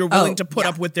couple, so you're willing to put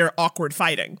up with their awkward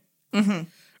fighting. Mm-hmm.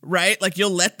 right? Like,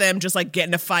 you'll let them just, like, get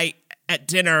in a fight at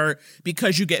dinner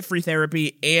because you get free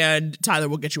therapy and Tyler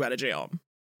will get you out of jail.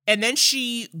 And then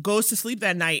she goes to sleep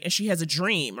that night and she has a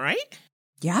dream, right?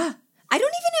 Yeah. I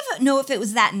don't even know if it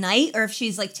was that night or if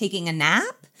she's, like, taking a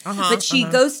nap. But she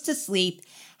goes to sleep,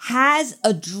 has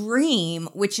a dream,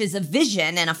 which is a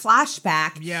vision and a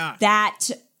flashback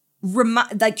that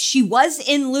like she was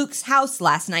in Luke's house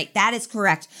last night. That is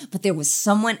correct. But there was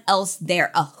someone else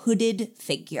there, a hooded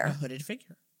figure.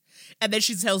 And then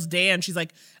she tells Dan, she's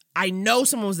like, I know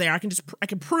someone was there. I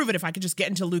can prove it if I could just get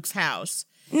into Luke's house.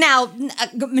 Now,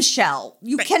 Michelle,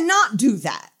 you cannot do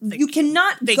that. You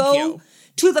cannot go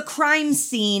to the crime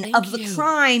scene of the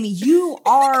crime you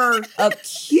are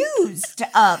accused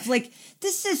of. Like,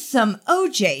 this is some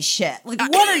OJ shit. Like,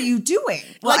 what are you doing?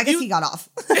 Well, I guess he got off.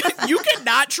 You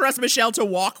cannot trust Michelle to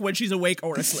walk when she's awake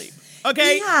or asleep.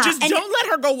 Okay? Yeah, just don't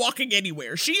let her go walking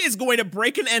anywhere. She is going to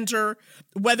break and enter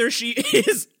whether she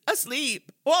is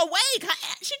asleep or awake.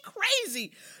 She's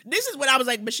crazy. This is when I was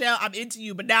like, Michelle, I'm into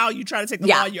you, but now you try to take the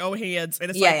law in your own hands.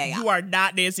 And it's you are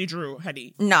not Nancy Drew,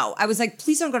 honey. No, I was like,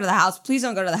 please don't go to the house. Please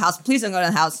don't go to the house. Please don't go to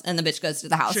the house. And the bitch goes to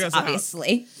the house,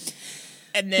 obviously.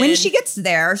 And then when she gets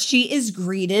there, she is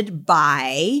greeted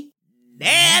by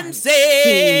Nancy.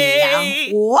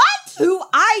 What? Who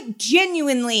I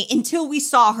genuinely, until we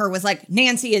saw her, was like,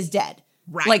 Nancy is dead.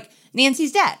 Right. Like,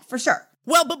 Nancy's dead, for sure.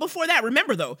 Well, but before that,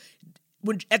 remember though,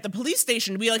 when at the police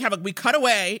station, we cut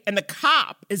away, and the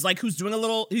cop is like, he's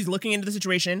looking into the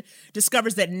situation,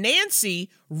 discovers that Nancy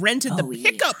rented the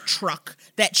pickup truck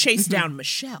that chased down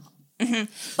Michelle.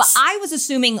 But I was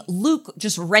assuming Luke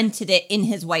just rented it in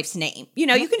his wife's name. You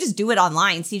know, you can just do it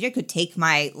online. CJ could take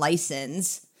my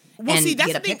license. Well, and see,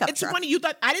 that's get the thing. It's funny.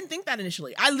 I didn't think that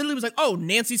initially. I literally was like, oh,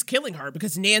 Nancy's killing her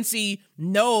because Nancy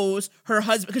knows her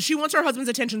husband, because she wants her husband's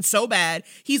attention so bad.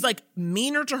 He's like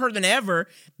meaner to her than ever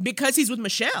because he's with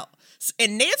Michelle.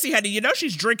 And Nancy had to,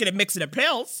 she's drinking and mixing the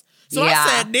pills. So I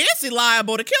said, Nancy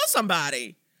liable to kill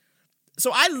somebody.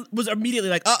 So I was immediately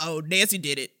like, uh-oh, Nancy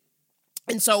did it.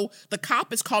 And so the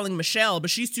cop is calling Michelle, but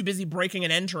she's too busy breaking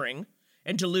and entering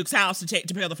into Luke's house to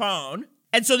pick up the phone.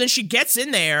 And so then she gets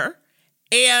in there,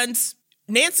 and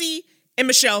Nancy and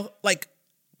Michelle, like,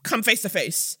 come face to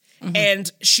face. And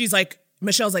she's like,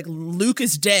 Michelle's like, Luke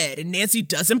is dead, and Nancy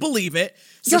doesn't believe it.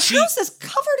 So Your house is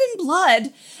covered in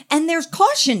blood, and there's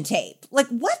caution tape. Like,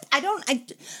 what? I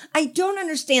don't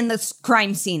understand this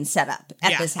crime scene setup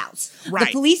at this house. Right.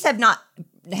 The police have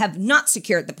not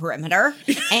secured the perimeter,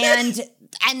 and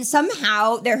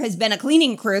somehow there has been a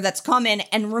cleaning crew that's come in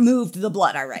and removed the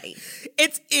blood already.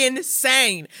 It's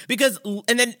insane because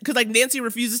Nancy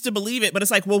refuses to believe it, but it's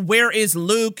like, well, where is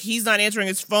Luke? He's not answering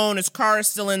his phone. His car is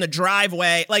still in the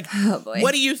driveway. Like,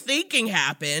 what are you thinking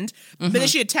happened? But then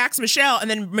she attacks Michelle, and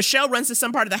then Michelle runs to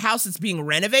some part of the house that's being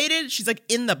renovated. She's like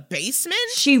in the basement.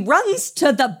 She runs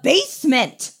to the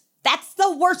basement. That's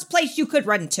the worst place you could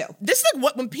run to. This is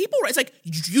like when people, it's like,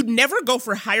 you'd never go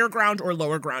for higher ground or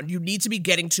lower ground. You need to be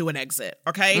getting to an exit,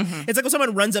 okay? It's like when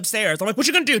someone runs upstairs. I'm like, what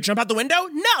you gonna do, jump out the window?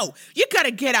 No, you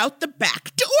gotta get out the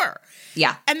back door.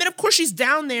 Yeah. And then, of course, she's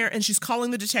down there and she's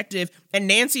calling the detective, and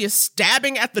Nancy is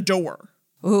stabbing at the door.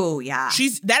 Ooh, yeah.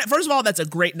 First of all, that's a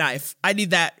great knife. I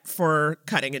need that for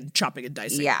cutting and chopping and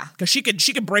dicing. Yeah. Because she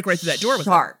could break right through that door with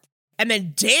Sharp. it. And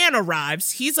then Dan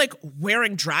arrives. He's like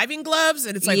wearing driving gloves,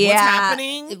 and it's like, what's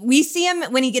happening? We see him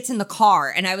when he gets in the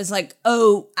car, and I was like,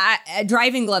 oh,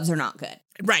 driving gloves are not good.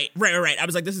 Right. I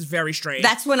was like, this is very strange.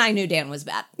 That's when I knew Dan was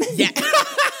bad. Yeah.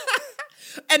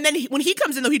 And then when he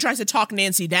comes in, though, he tries to talk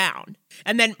Nancy down.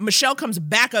 And then Michelle comes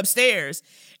back upstairs,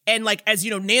 and like, as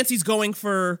you know, Nancy's going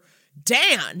for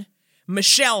Dan,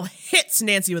 Michelle hits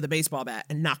Nancy with a baseball bat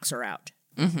and knocks her out.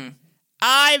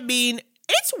 I mean,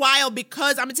 it's wild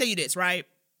because I'm going to tell you this, right?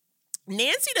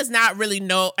 Nancy does not really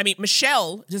know. I mean,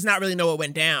 Michelle does not really know what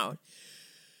went down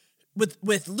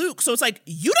with Luke. So it's like,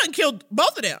 you done killed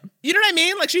both of them. You know what I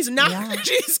mean? Like, she's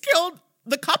killed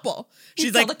the couple.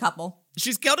 She's killed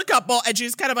a couple, and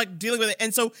she's kind of like dealing with it.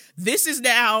 And so this is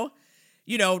now,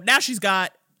 now she's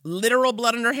got literal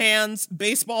blood on her hands,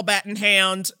 baseball bat in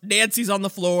hand. Nancy's on the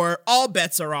floor. All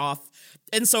bets are off.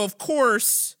 And so, of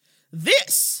course,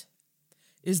 this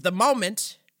is the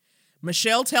moment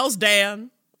Michelle tells Dan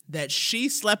that she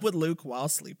slept with Luke while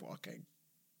sleepwalking.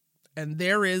 And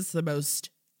there is the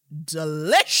most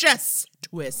delicious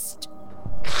twist.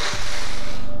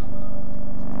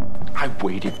 I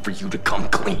waited for you to come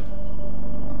clean.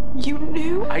 You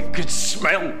knew? I could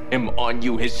smell him on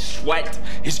you, his sweat,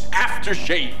 his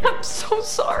aftershave. I'm so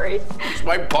sorry. He's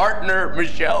my partner,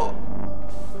 Michelle.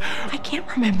 I can't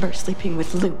remember sleeping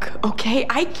with Luke, okay?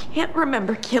 I can't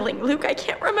remember killing Luke. I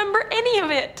can't remember any of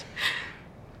it.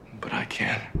 But I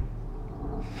can.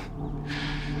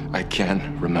 I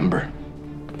can remember.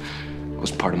 It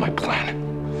was part of my plan.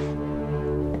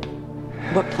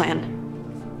 What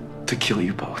plan? To kill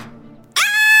you both.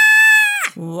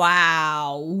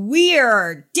 Wow.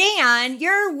 Weird. Dan,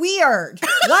 you're weird.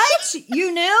 What?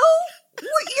 You knew?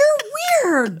 You're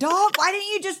weird, dog. Why didn't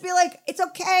you just be like, it's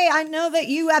okay, I know that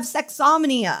you have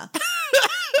sexomnia?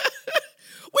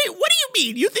 Wait, what do you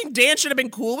mean? You think Dan should have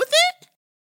been cool with it?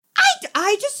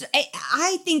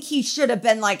 I think he should have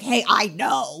been like, hey, I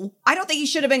know. I don't think he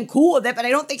should have been cool with it, but I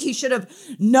don't think he should have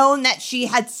known that she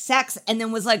had sex and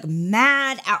then was like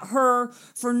mad at her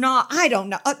for not, I don't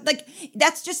know. Like,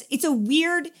 that's just, it's a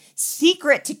weird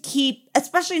secret to keep,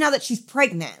 especially now that she's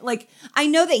pregnant. Like, I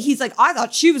know that he's like, I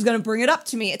thought she was going to bring it up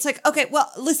to me. It's like, okay,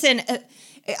 well, listen,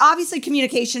 obviously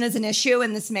communication is an issue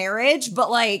in this marriage, but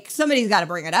like, somebody's got to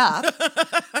bring it up.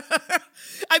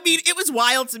 I mean, it was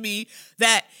wild to me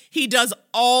that he does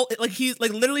all, like, he's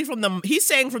like literally he's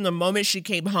saying from the moment she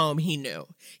came home, he knew.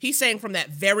 He's saying from that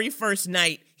very first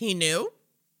night, he knew.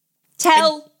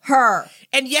 Tell her.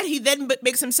 And yet he then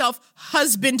makes himself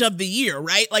husband of the year,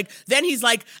 right? Like, then he's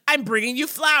like, I'm bringing you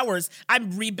flowers.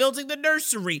 I'm rebuilding the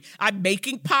nursery. I'm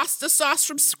making pasta sauce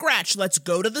from scratch. Let's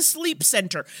go to the sleep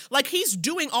center. Like, he's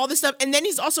doing all this stuff. And then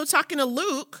he's also talking to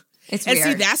Luke. It's and weird.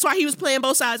 See, that's why he was playing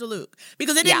both sides of Luke.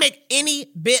 Because it didn't make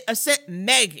any bit of sense.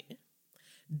 Megan,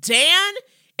 Dan,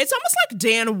 it's almost like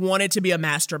Dan wanted to be a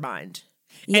mastermind.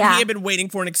 And he had been waiting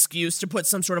for an excuse to put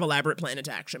some sort of elaborate plan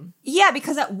into action. Yeah,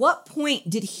 because at what point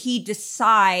did he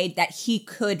decide that he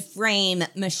could frame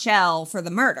Michelle for the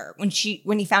murder? When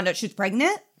he found out she was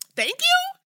pregnant? Thank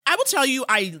you. I will tell you,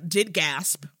 I did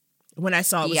gasp when I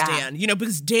saw it was Dan. You know,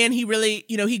 because Dan, he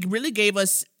really gave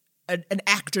us an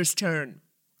actor's turn.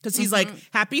 Because he's like,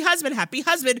 happy husband,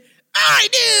 I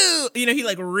do! You know, he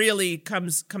like really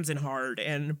comes in hard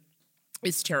and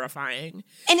it's terrifying.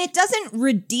 And it doesn't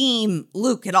redeem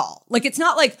Luke at all. Like, it's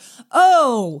not like,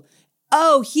 oh,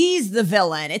 he's the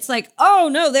villain. It's like,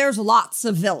 oh no, there's lots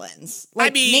of villains.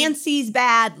 Like, I mean, Nancy's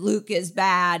bad, Luke is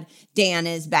bad, Dan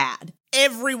is bad.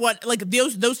 Everyone, like,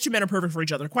 those two men are perfect for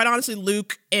each other. Quite honestly,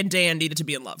 Luke and Dan needed to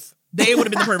be in love. They would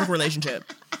have been the perfect relationship.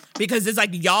 Because it's like,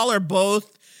 y'all are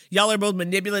both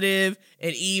manipulative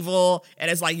and evil,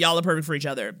 and it's like, y'all are perfect for each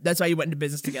other. That's why you went into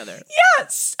business together.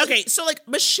 Yes! Okay, so like,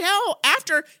 Michelle,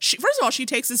 after, first of all, she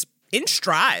takes this in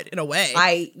stride, in a way.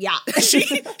 She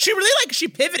really, like, she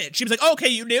pivoted. She was like, oh, okay,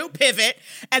 you knew? Pivot.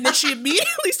 And then she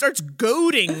immediately starts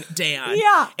goading Dan.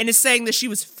 Yeah. And is saying that she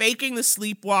was faking the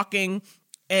sleepwalking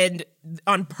and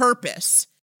on purpose.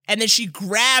 And then she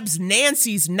grabs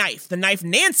Nancy's knife, the knife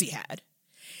Nancy had,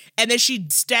 and then she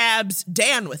stabs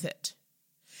Dan with it.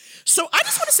 So I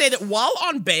just want to say that while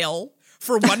on bail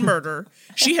for one murder,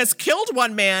 she has killed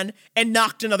one man and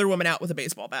knocked another woman out with a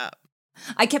baseball bat.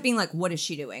 I kept being like, what is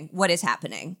she doing? What is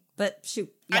happening? But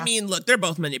shoot. Yeah. I mean, look, they're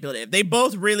both manipulative. They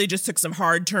both really just took some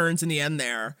hard turns in the end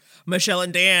there, Michelle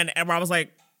and Dan, and where I was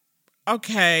like,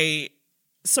 okay,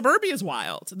 suburbia is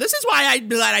wild. This is why I'm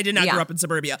glad I did not grow up in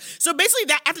suburbia. So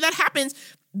basically, after that happens,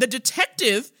 the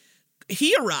detective,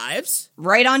 he arrives.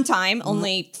 Right on time,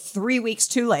 only 3 weeks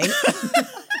too late.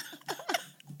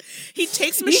 He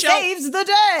takes Michelle. He saves the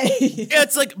day.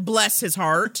 It's like, bless his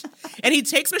heart. And he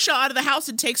takes Michelle out of the house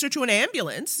and takes her to an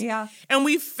ambulance. Yeah. And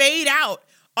we fade out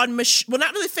on Michelle. Well,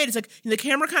 not really fade. It's like the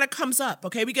camera kind of comes up.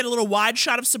 Okay. We get a little wide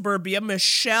shot of suburbia.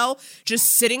 Michelle just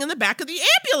sitting in the back of the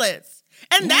ambulance.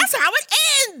 And that's how it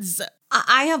ends.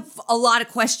 I have a lot of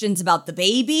questions about the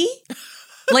baby.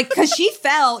 Like, because she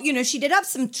fell, you know, she did have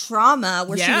some trauma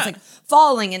where she was like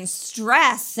falling and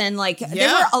stress. And like, there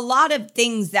were a lot of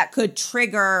things that could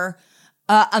trigger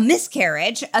a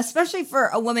miscarriage, especially for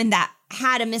a woman that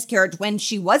had a miscarriage when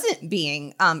she wasn't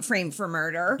being framed for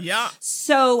murder. Yeah.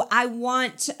 So I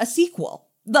want a sequel.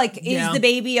 Like, is the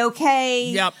baby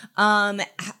okay? Yep.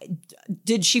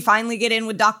 Did she finally get in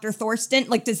with Dr. Thorsten?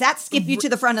 Like, does that skip you to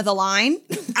the front of the line?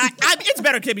 It's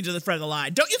better skip you to the front of the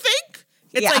line. Don't you think?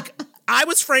 It's like, I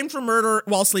was framed for murder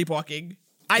while sleepwalking.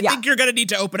 I think you're going to need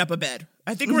to open up a bed.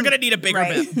 I think we're going to need a bigger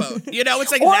boat. You know,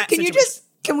 it's like or that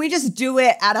can we just do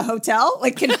it at a hotel?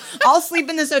 Like, I'll sleep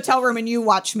in this hotel room and you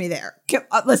watch me there.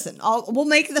 Listen, we'll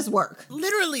make this work.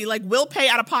 Literally, like, we'll pay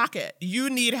out of pocket. You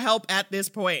need help at this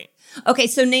point. Okay,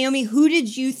 so Naomi, who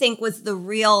did you think was the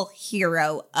real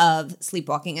hero of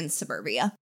Sleepwalking in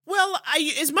Suburbia? Well,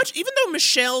 even though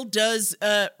Michelle does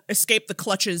escape the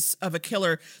clutches of a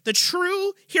killer, the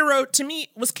true hero to me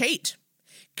was Kate.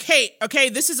 Kate, okay,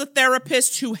 this is a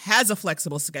therapist who has a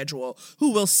flexible schedule,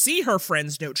 who will see her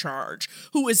friends no charge,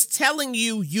 who is telling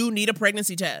you need a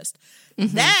pregnancy test.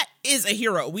 Mm-hmm. That is a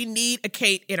hero. We need a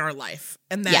Kate in our life,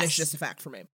 and that is just a fact for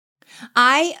me.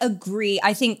 I agree.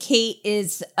 I think Kate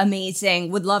is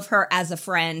amazing. Would love her as a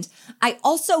friend. I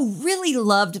also really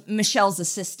loved Michelle's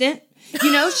assistant.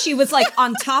 You know, she was like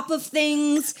on top of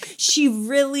things. She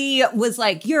really was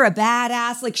like, you're a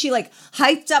badass. Like she like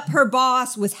hyped up her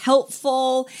boss, was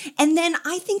helpful. And then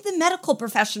I think the medical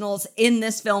professionals in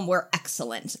this film were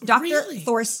excellent. Dr.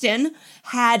 Thorsten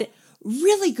had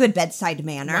really good bedside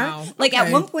manner. Wow. Like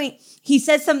at one point he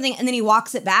says something and then he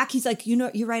walks it back. He's like, you know,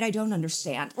 you're right. I don't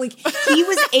understand. Like he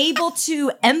was able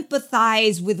to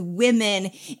empathize with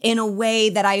women in a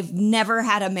way that I've never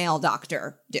had a male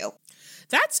doctor do.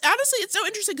 That's honestly, it's so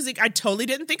interesting because I totally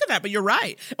didn't think of that, but you're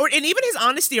right. And even his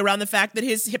honesty around the fact that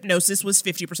his hypnosis was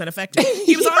 50% effective.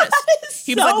 He was honest.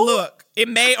 He was like, look, it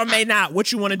may or may not,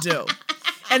 what you want to do.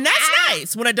 And that's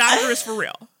nice when a doctor is for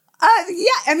real. Yeah,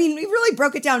 I mean, we really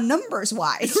broke it down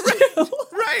numbers-wise.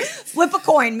 Right. Flip a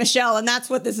coin, Michelle, and that's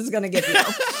what this is going to give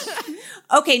you.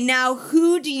 Okay, now,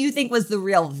 who do you think was the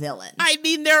real villain? I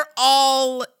mean, they're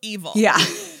all evil. Yeah.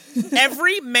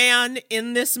 Every man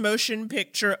in this motion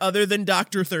picture, other than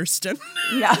Dr. Thurston,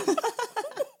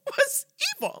 was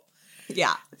evil.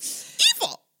 Yeah.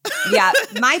 Evil. Yeah,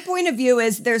 my point of view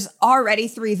is there's already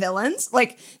 3 villains.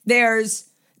 Like, there's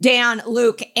Dan,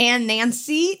 Luke, and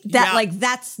Nancy.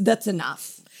 That's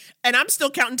enough. And I'm still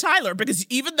counting Tyler because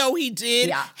even though he did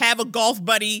have a golf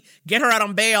buddy get her out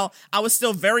on bail, I was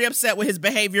still very upset with his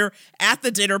behavior at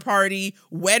the dinner party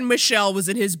when Michelle was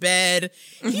in his bed.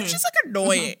 He was just like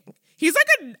annoying. He's like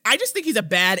I just think he's a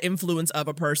bad influence of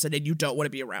a person and you don't want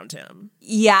to be around him.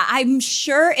 Yeah, I'm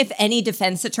sure if any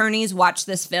defense attorneys watched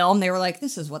this film, they were like,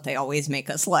 this is what they always make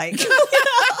us like.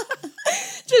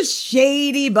 Just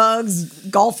shady bugs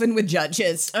golfing with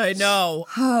judges. I know.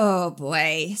 Oh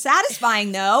boy.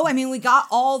 Satisfying though. I mean, we got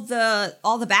all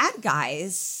the bad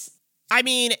guys. I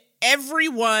mean,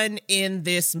 everyone in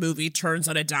this movie turns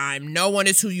on a dime. No one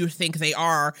is who you think they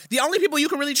are. The only people you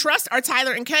can really trust are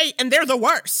Tyler and Kate, and they're the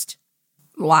worst.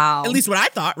 Wow. At least what I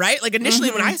thought, right? Like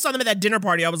initially when I saw them at that dinner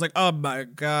party, I was like, oh my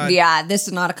God. Yeah, this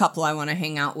is not a couple I want to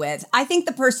hang out with. I think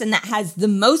the person that has the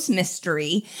most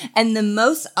mystery and the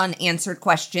most unanswered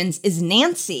questions is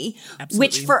Nancy,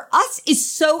 which for us is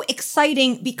so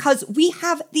exciting because we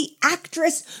have the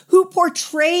actress who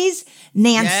portrays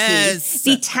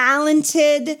Nancy, the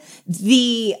talented,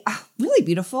 the really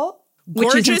beautiful,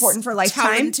 gorgeous, which is important for Lifetime.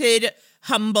 Talented,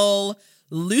 humble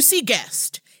Lucy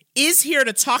Guest is here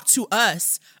to talk to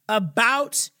us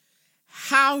about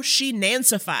how she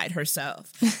Nancified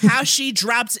herself, how she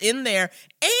dropped in there,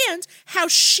 and how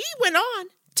she went on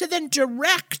to then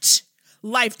direct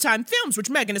Lifetime films, which,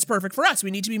 Megan, is perfect for us.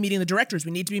 We need to be meeting the directors.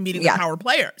 We need to be meeting the power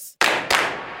players.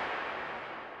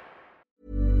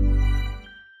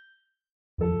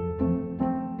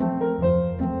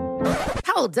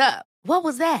 Hold up. What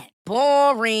was that?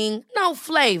 Boring. No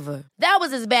flavor. That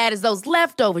was as bad as those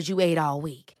leftovers you ate all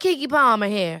week. Keke Palmer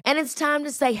here, and it's time to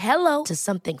say hello to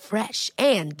something fresh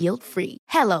and guilt-free.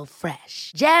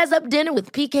 HelloFresh. Jazz up dinner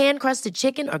with pecan-crusted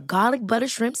chicken or garlic butter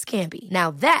shrimp scampi. Now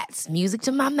that's music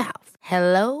to my mouth.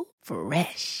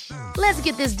 HelloFresh. Let's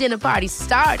get this dinner party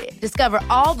started. Discover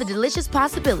all the delicious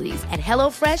possibilities at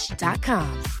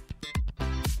HelloFresh.com.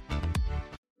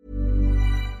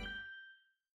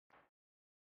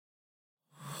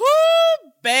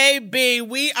 Baby,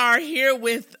 we are here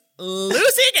with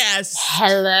Lucy Guest.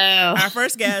 Hello. Our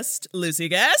first guest, Lucy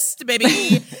Guest,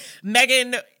 baby.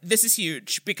 Megan, this is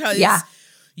huge because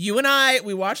you and I,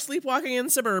 we watched Sleepwalking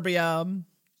in Suburbia,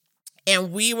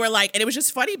 and we were like, and it was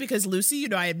just funny because Lucy, you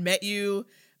know, I had met you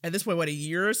at this point, a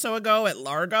year or so ago at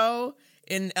Largo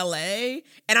in LA,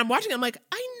 and I'm watching, I'm like,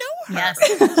 I know her.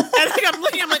 Yes. And like, I'm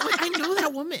looking, I'm like, I know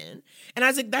that woman. And I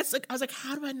was like,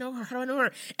 how do I know her? How do I know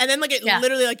her? And then like, it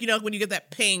literally, like, you know, when you get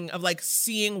that ping of like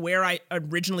seeing where I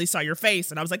originally saw your face,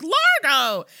 and I was like,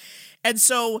 Largo. And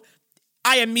so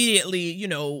I immediately, you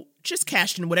know, just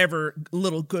cashed in whatever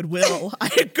little goodwill I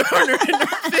had garnered in our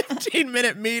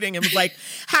 15-minute meeting and was like,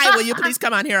 hi, will you please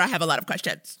come on here? I have a lot of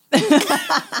questions.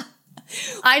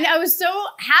 I was so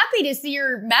happy to see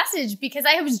your message because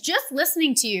I was just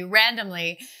listening to you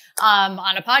randomly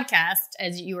on a podcast,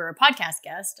 as you were a podcast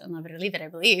guest on Love It or Leave It, I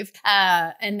believe.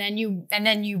 And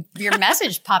then your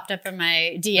message popped up in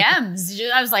my DMs.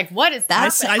 I was like, what is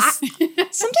that? Sometimes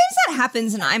that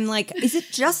happens and I'm like, is it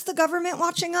just the government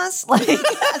watching us? Like,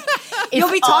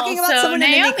 you'll be talking about someone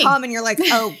and then they come and you're like,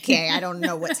 okay, I don't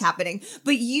know what's happening.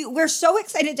 But we're so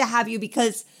excited to have you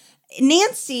because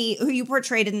Nancy, who you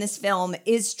portrayed in this film,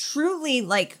 is truly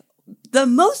like the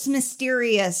most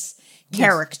mysterious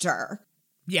character.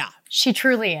 Yeah. She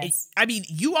truly is. I mean,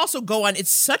 you also go on,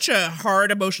 it's such a hard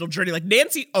emotional journey. Like,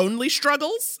 Nancy only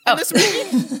struggles in this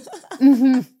movie.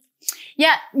 Mm-hmm.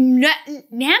 Yeah,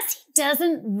 Nancy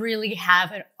doesn't really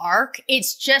have an arc.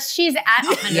 It's just she's at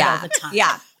 100 all the time.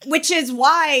 Yeah. Which is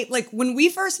why, like, when we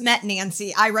first met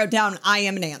Nancy, I wrote down, I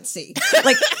am Nancy.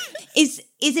 Like, is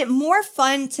it more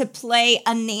fun to play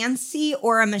a Nancy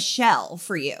or a Michelle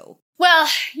for you? Well,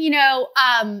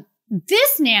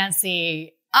 this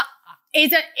Nancy,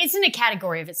 it's in a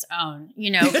category of its own,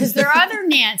 because there are other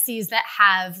Nancys that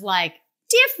have, like,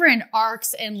 different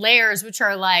arcs and layers, which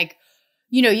are like,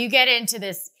 you get into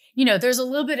this, there's a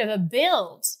little bit of a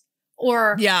build.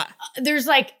 Or there's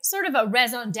like sort of a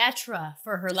raison d'etre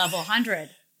for her level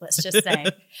 100, let's just say.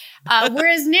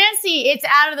 Whereas Nancy, it's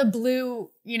out of the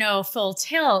blue, full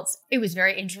tilt. It was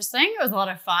very interesting. It was a lot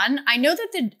of fun. I know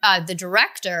that the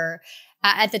director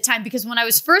at the time, because when I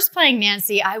was first playing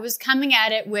Nancy, I was coming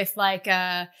at it with like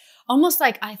almost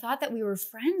like I thought that we were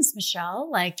friends, Michelle,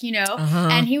 like,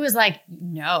 and he was like,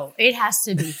 no, it has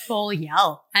to be full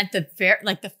yell at the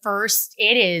first,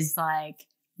 it is like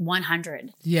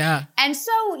 100. Yeah. And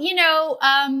so,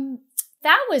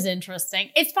 that was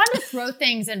interesting. It's fun to throw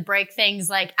things and break things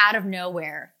like out of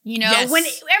nowhere. Yes. When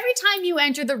every time you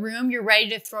enter the room, you're ready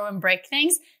to throw and break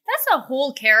things. That's a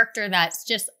whole character that's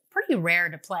just pretty rare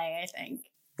to play, I think.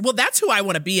 Well, that's who I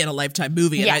want to be in a Lifetime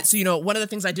movie. Yes. So, one of the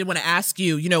things I did want to ask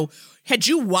you, had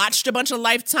you watched a bunch of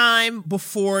Lifetime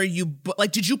before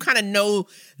did you kind of know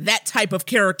that type of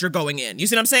character going in? You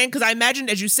see what I'm saying? Because I imagine,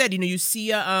 as you said, you see,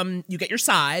 you get your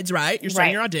sides, right? You're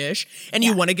starting your audition, and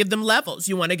you want to give them levels.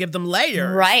 You want to give them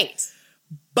layers. Right.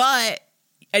 But,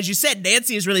 as you said,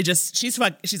 Nancy is really just, she's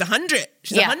 100. She's a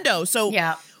hundo. So,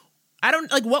 I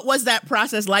don't, what was that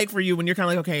process like for you when you're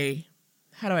kind of like, okay,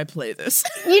 how do I play this?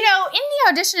 In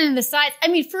the audition and the sides,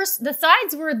 first, the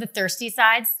sides were the thirsty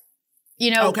sides.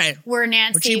 Where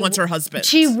Nancy, but she wants her husband.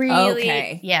 She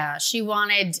really, she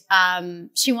wanted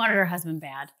her husband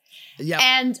bad. Yeah.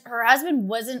 And her husband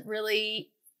wasn't really,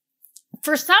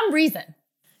 for some reason,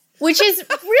 which is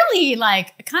really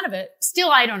like kind of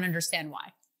still I don't understand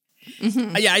why.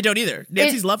 Mm-hmm. Yeah, I don't either.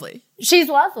 Nancy's lovely. She's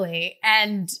lovely.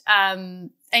 And,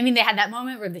 they had that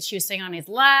moment where she was sitting on his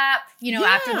lap,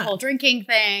 after the whole drinking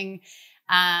thing,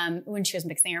 when she was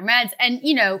mixing her meds. And,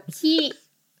 he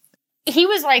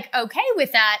was like, okay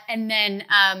with that. And then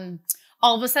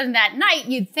all of a sudden that night,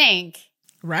 you'd think,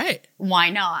 right, why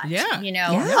not? Yeah.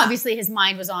 Obviously his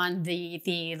mind was on the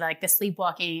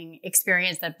sleepwalking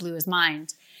experience that blew his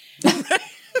mind.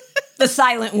 The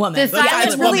silent woman. The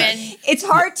silent woman. It's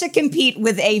hard to compete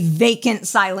with a vacant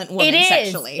silent woman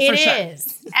sexually. It sure.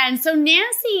 is. And so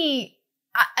Nancy,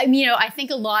 I think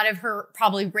a lot of her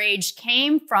probably rage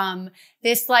came from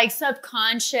this like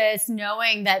subconscious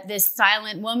knowing that this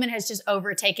silent woman has just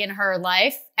overtaken her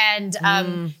life and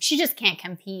she just can't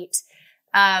compete.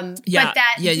 But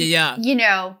that,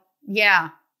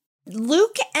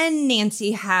 Luke and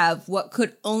Nancy have what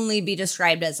could only be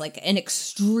described as like an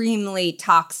extremely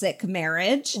toxic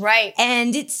marriage. Right.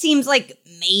 And it seems like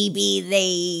maybe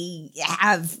they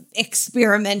have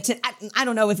experimented. I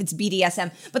don't know if it's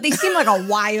BDSM, but they seem like a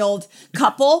wild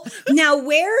couple. Now,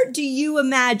 where do you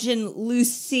imagine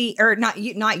Lucy, or not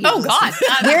you? Oh, Lucy. God.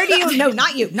 Where do you, no,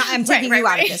 not you. I'm taking you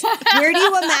out of this. Where do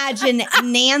you imagine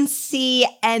Nancy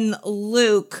and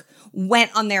Luke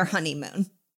went on their honeymoon?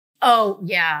 Oh,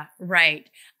 yeah, right.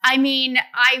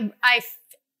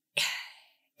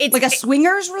 It's like a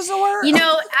swingers resort?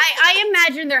 I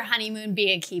imagine their honeymoon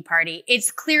being a key party.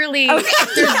 It's clearly,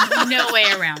 there's no way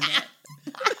around it.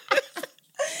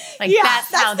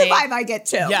 That's how the vibe I get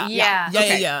too. Yeah. Yeah.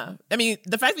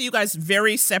 The fact that you guys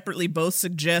very separately both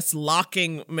suggest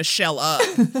locking Michelle up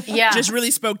just really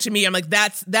spoke to me. I'm like,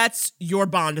 that's your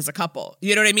bond as a couple.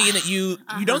 You know what I mean? That you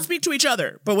don't speak to each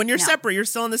other, but when you're separate, you're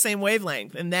still on the same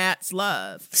wavelength, and that's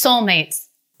love. Soulmates.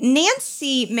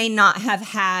 Nancy may not have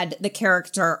had the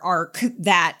character arc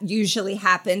that usually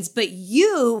happens, but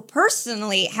you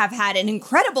personally have had an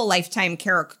incredible Lifetime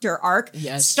character arc.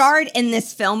 Yes. Starred in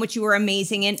this film, which you were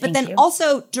amazing in, but then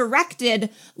also directed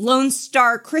Lone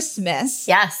Star Christmas.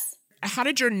 Yes. How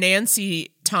did your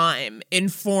Nancy time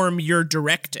inform your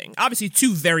directing? Obviously,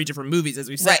 two very different movies, as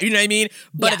we said. Right. You know what I mean?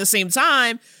 But at the same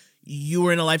time, you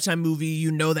were in a Lifetime movie,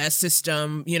 you know that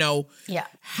system,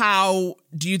 How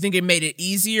do you think it made it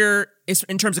easier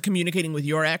in terms of communicating with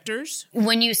your actors?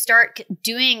 When you start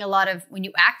doing when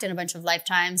you act in a bunch of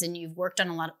Lifetimes and you've worked on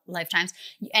a lot of Lifetimes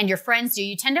and your friends do,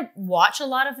 you tend to watch a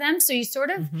lot of them. So you sort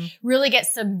of really get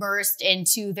submersed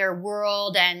into their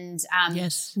world and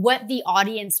what the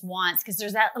audience wants. Because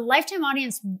there's a Lifetime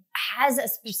audience has a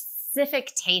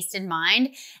specific taste in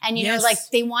mind. And, you know, Yes. like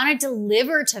they want to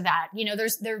deliver to that. You know,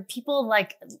 there are people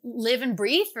like live and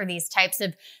breathe for these types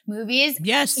of movies.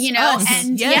 Yes. You know, Oh,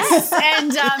 and yes.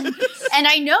 and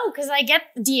I know because I get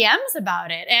DMs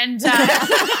about it. And,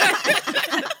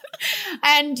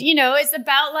 and, you know, it's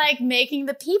about like making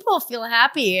the people feel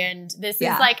happy. And this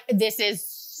is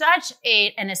such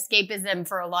an escapism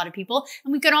for a lot of people.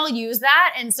 And we can all use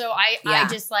that. And so I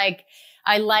just like,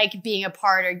 I like being a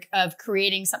part of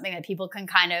creating something that people can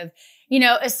kind of, you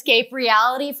know, escape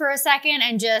reality for a second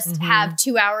and just have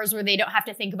 2 hours where they don't have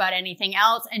to think about anything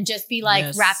else and just be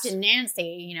like wrapped in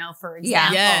Nancy, you know, for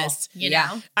example. Yes. You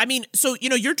know? I mean, so, you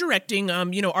know, you're directing,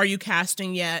 you know, are you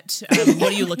casting yet?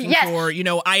 What are you looking Yes. for? You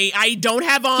know, I don't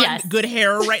have on good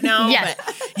hair right now, Yes.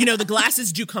 but, you know, the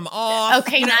glasses do come off.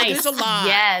 Okay, You know, nice. There's a lot.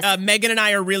 Yes. Megan and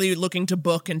I are really looking to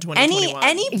book in 2021.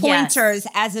 Any pointers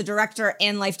as a director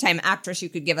and lifetime actress you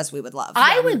could give us, we would love.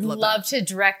 I would love to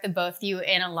direct the both of you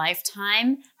in a lifetime.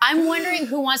 I'm wondering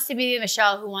who wants to be the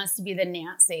Michelle, who wants to be the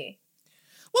Nancy.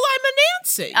 Well, I'm a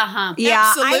Nancy. Uh-huh.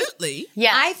 Yeah, Absolutely.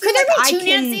 I feel Could there like be I two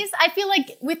can- Nancys? I feel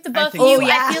like with the both of think you,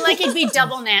 so. I feel like it'd be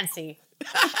double Nancy.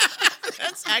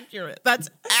 That's accurate.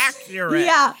 That's accurate.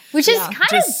 Yeah. Which is Yeah.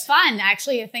 kind of fun,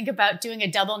 actually, to think about doing a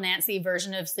double Nancy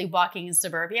version of Sleepwalking in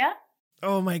Suburbia.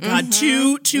 Oh my God.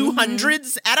 Two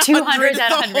hundreds at 200 100 at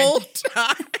the 100. whole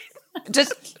time.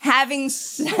 Just having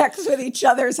sex with each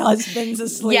other's husbands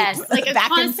asleep. Yes, like a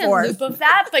back and constant forth. loop of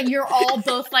that, but you're all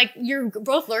both like, you're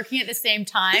both lurking at the same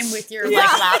time with your like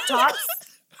laptops.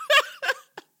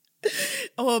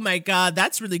 Oh my God,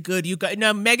 that's really good. You got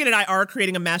now. Megan and I are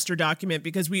creating a master document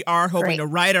because we are hoping Great. to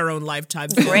write our own lifetime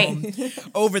film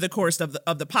over the course of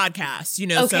the podcast. You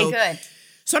know, Okay, good.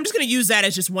 So I'm just going to use that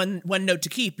as just one note to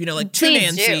keep. You know, like two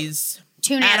Please do. Nancys,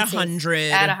 Two at Nancys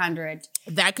 100. At 100.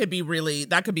 That could be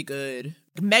good.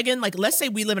 Megan, like, let's say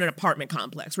we live in an apartment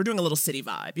complex. We're doing a little city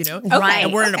vibe, you know? Okay,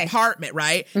 And we're in an okay. apartment,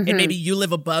 right? And maybe you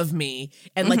live above me.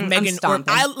 And like I'm Megan, or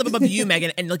stomping. I live above you,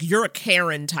 Megan, and like you're a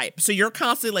Karen type. So you're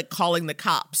constantly like calling the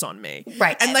cops on me.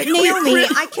 Right. And like Naomi,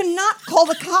 I cannot call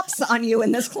the cops on you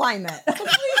in this climate.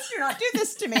 Please do not do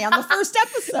this to me on the first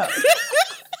episode.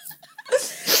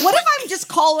 What if I'm just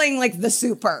calling like the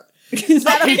super? Is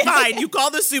that Okay, okay? fine. You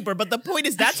call the super, but the point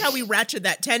is that's how we ratchet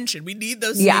that tension. We need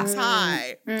those stakes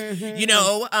high, you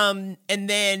know. And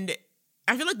then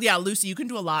I feel like Lucy, you can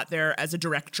do a lot there as a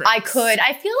directress. I could.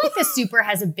 I feel like the super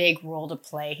has a big role to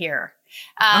play here.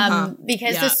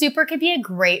 Because the super could be a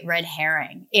great red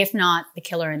herring, if not the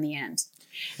killer in the end.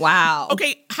 Wow.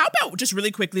 Okay, how about just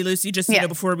really quickly, Lucy, just you know,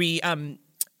 before we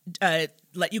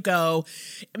let you go,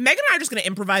 Megan and I are just going to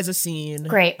improvise a scene.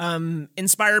 Great.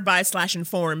 Inspired by /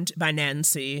 informed by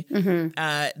Nancy,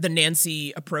 the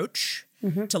Nancy approach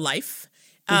to life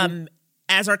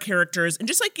as our characters, and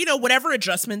just like, you know, whatever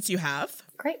adjustments you have.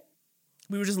 Great.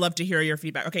 We would just love to hear your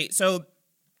feedback. Okay, so,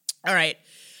 all right,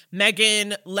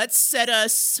 Megan, let's set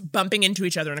us bumping into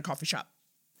each other in a coffee shop.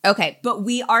 Okay, but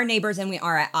we are neighbors and we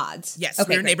are at odds. Yes,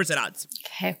 okay, we're neighbors at odds.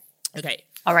 Okay.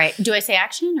 All right. Do I say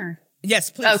action or?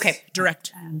 Yes, please. Okay.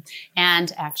 Direct.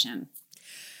 And action.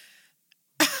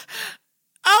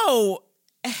 Oh,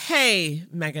 hey,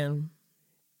 Megan.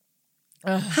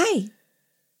 Hi.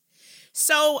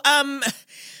 So,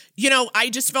 you know, I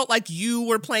just felt like you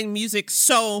were playing music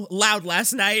so loud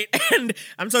last night, and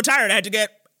I'm so tired I had to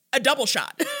get a double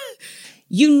shot.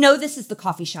 You know this is the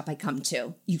coffee shop I come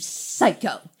to. You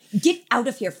psycho. Get out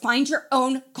of here. Find your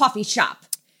own coffee shop.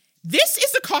 This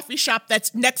is the coffee shop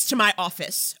that's next to my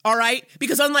office, all right?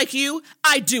 Because unlike you,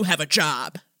 I do have a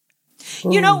job.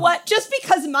 You know what? Just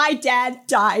because my dad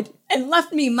died and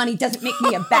left me money doesn't make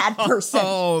me a bad person.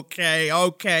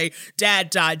 Okay. Dad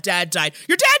died.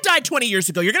 Your dad died 20 years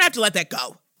ago. You're going to have to let that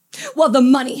go. Well, the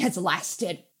money has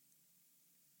lasted.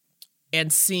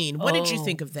 And scene. What did you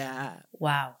think of that?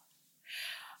 Wow.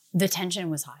 The tension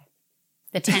was high.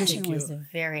 The tension was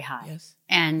very high. Yes.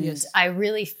 And I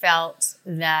really felt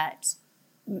that,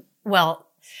 well,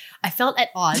 I felt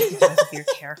at odds with both of your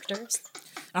characters.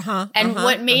 And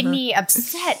what made me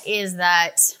upset is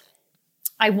that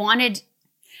I wanted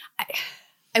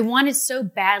so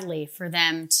badly for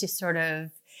them to sort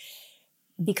of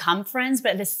become friends,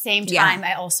 but at the same time,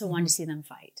 I also wanted to see them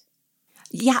fight.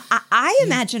 Yeah, I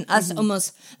imagine us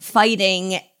almost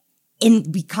fighting in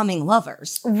becoming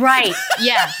lovers. Right,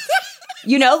 yeah.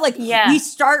 You know, like we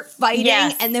start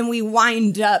fighting and then we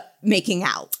wind up making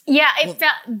out. Yeah, it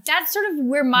felt that's sort of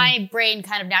where my brain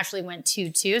kind of naturally went to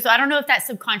too. So I don't know if that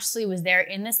subconsciously was there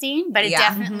in the scene, but it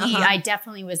definitely, I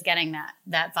definitely was getting that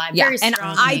vibe very and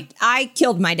strongly. I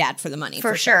killed my dad for the money.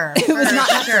 For sure. It was not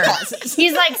natural causes.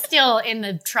 He's like still in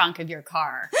the trunk of your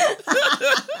car.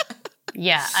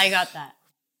 Yeah, I got that.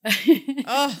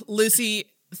 Oh, Lucy,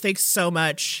 thanks so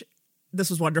much. This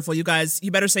was wonderful. You guys,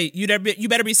 you better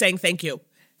be saying thank you.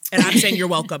 And I'm saying you're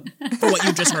welcome for what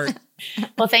you just heard.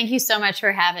 Well, thank you so much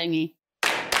for having me.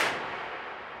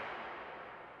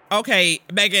 Okay,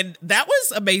 Megan, that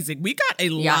was amazing. We got a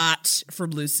lot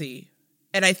from Lucy.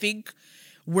 And I think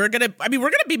we're going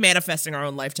to be manifesting our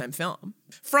own Lifetime film.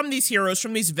 From these heroes,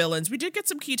 from these villains, we did get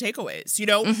some key takeaways. You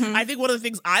know, I think one of the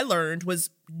things I learned was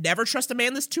never trust a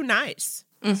man that's too nice.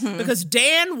 Because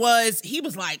Dan he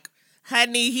was like,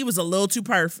 honey, he was a little too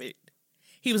perfect.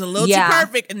 He was a little too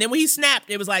perfect. And then when he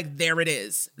snapped, it was like, there it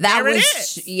is.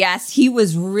 Yes, he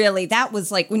was really, that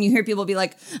was like when you hear people be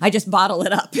like, I just bottle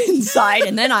it up inside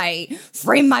and then I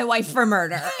frame my wife for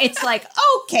murder. It's like,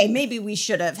 okay, maybe we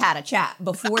should have had a chat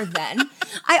before then.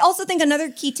 I also think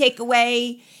another key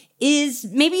takeaway is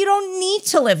maybe you don't need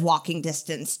to live walking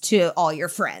distance to all your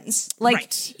friends.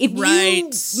 Like if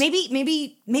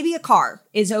you, maybe a car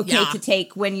is okay to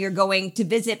take when you're going to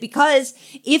visit, because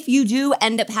if you do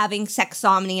end up having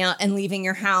sexsomnia and leaving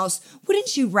your house,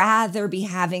 wouldn't you rather be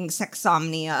having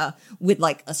sexsomnia with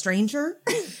like a stranger?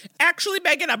 Actually,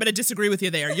 Megan, I'm going to disagree with you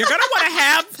there. You're going to want to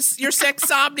have your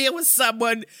sexsomnia with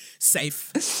someone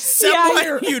safe.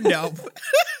 Someone you know.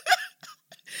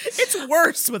 It's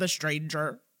worse with a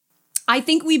stranger. I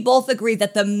think we both agree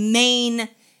that the main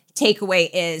takeaway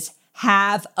is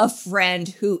have a friend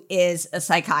who is a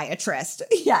psychiatrist.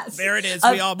 Yes. There it is.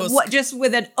 Just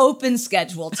with an open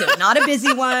schedule too. Not a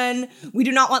busy one. We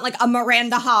do not want like a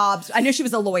Miranda Hobbs. I know she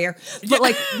was a lawyer, but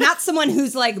like not someone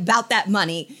who's like about that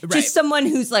money. Right. Just someone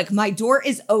who's like, my door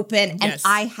is open and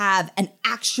I have an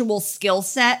actual skill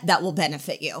set that will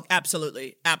benefit you.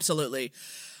 Absolutely. Absolutely.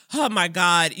 Oh my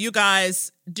God. You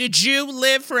guys, did you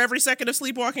live for every second of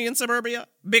Sleepwalking in Suburbia?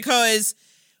 Because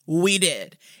we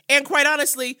did. And quite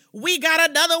honestly, we got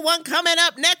another one coming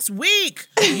up next week.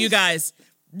 You guys,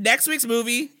 next week's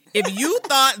movie, if you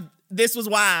thought this was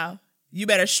wild, you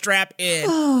better strap in.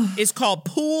 It's called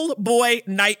Pool Boy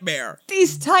Nightmare.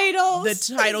 These titles.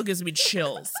 The title gives me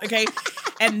chills, okay?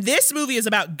 And this movie is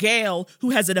about Gail,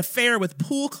 who has an affair with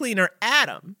pool cleaner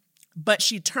Adam. But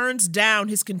she turns down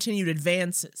his continued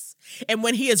advances. And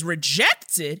when he is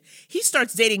rejected, he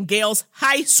starts dating Gail's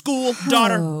high school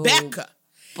daughter, Becca.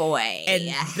 Boy.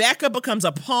 And Becca becomes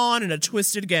a pawn in a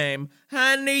twisted game.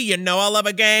 Honey, you know I love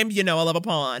a game. You know I love a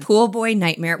pawn. Pool Boy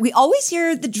Nightmare. We always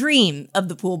hear the dream of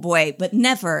the pool boy, but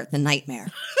never the nightmare.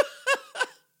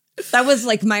 That was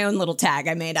like my own little tag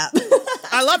I made up.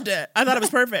 I loved it. I thought it was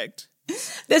perfect.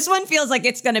 This one feels like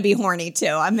it's going to be horny, too.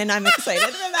 I mean, I'm excited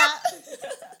for that.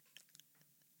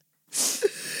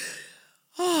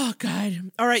 Oh,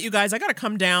 God. All right, you guys, I got to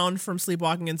come down from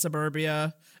Sleepwalking in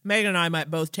Suburbia. Megan and I might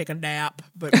both take a nap,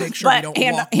 but make sure we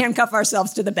don't handcuff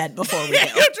ourselves to the bed before we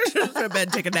go. To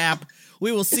bed, take a nap.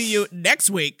 We will see you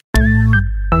next week.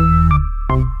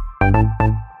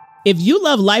 If you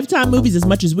love Lifetime movies as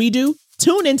much as we do,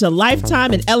 tune into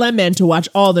Lifetime and LMN to watch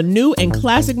all the new and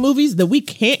classic movies that we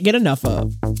can't get enough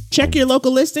of. Check your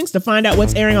local listings to find out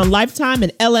what's airing on Lifetime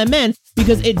and LMN,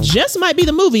 because it just might be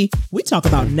the movie we talk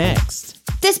about next.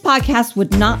 This podcast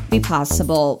would not be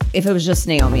possible if it was just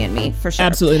Naomi and me, for sure.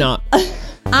 Absolutely not.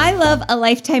 I Love a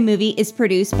Lifetime Movie is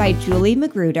produced by Julie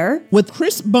Magruder, with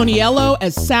Chris Boniello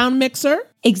as sound mixer.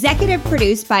 Executive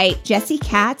produced by Jesse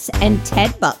Katz and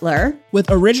Ted Butler. With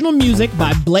original music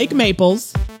by Blake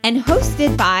Maples. And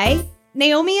hosted by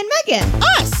Naomi and Megan.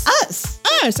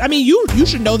 Us. I mean, you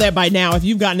should know that by now. If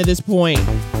you've gotten to this point,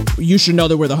 you should know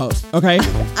that we're the host, okay?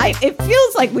 It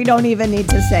feels like we don't even need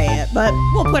to say it, but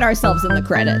we'll put ourselves in the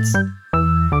credits.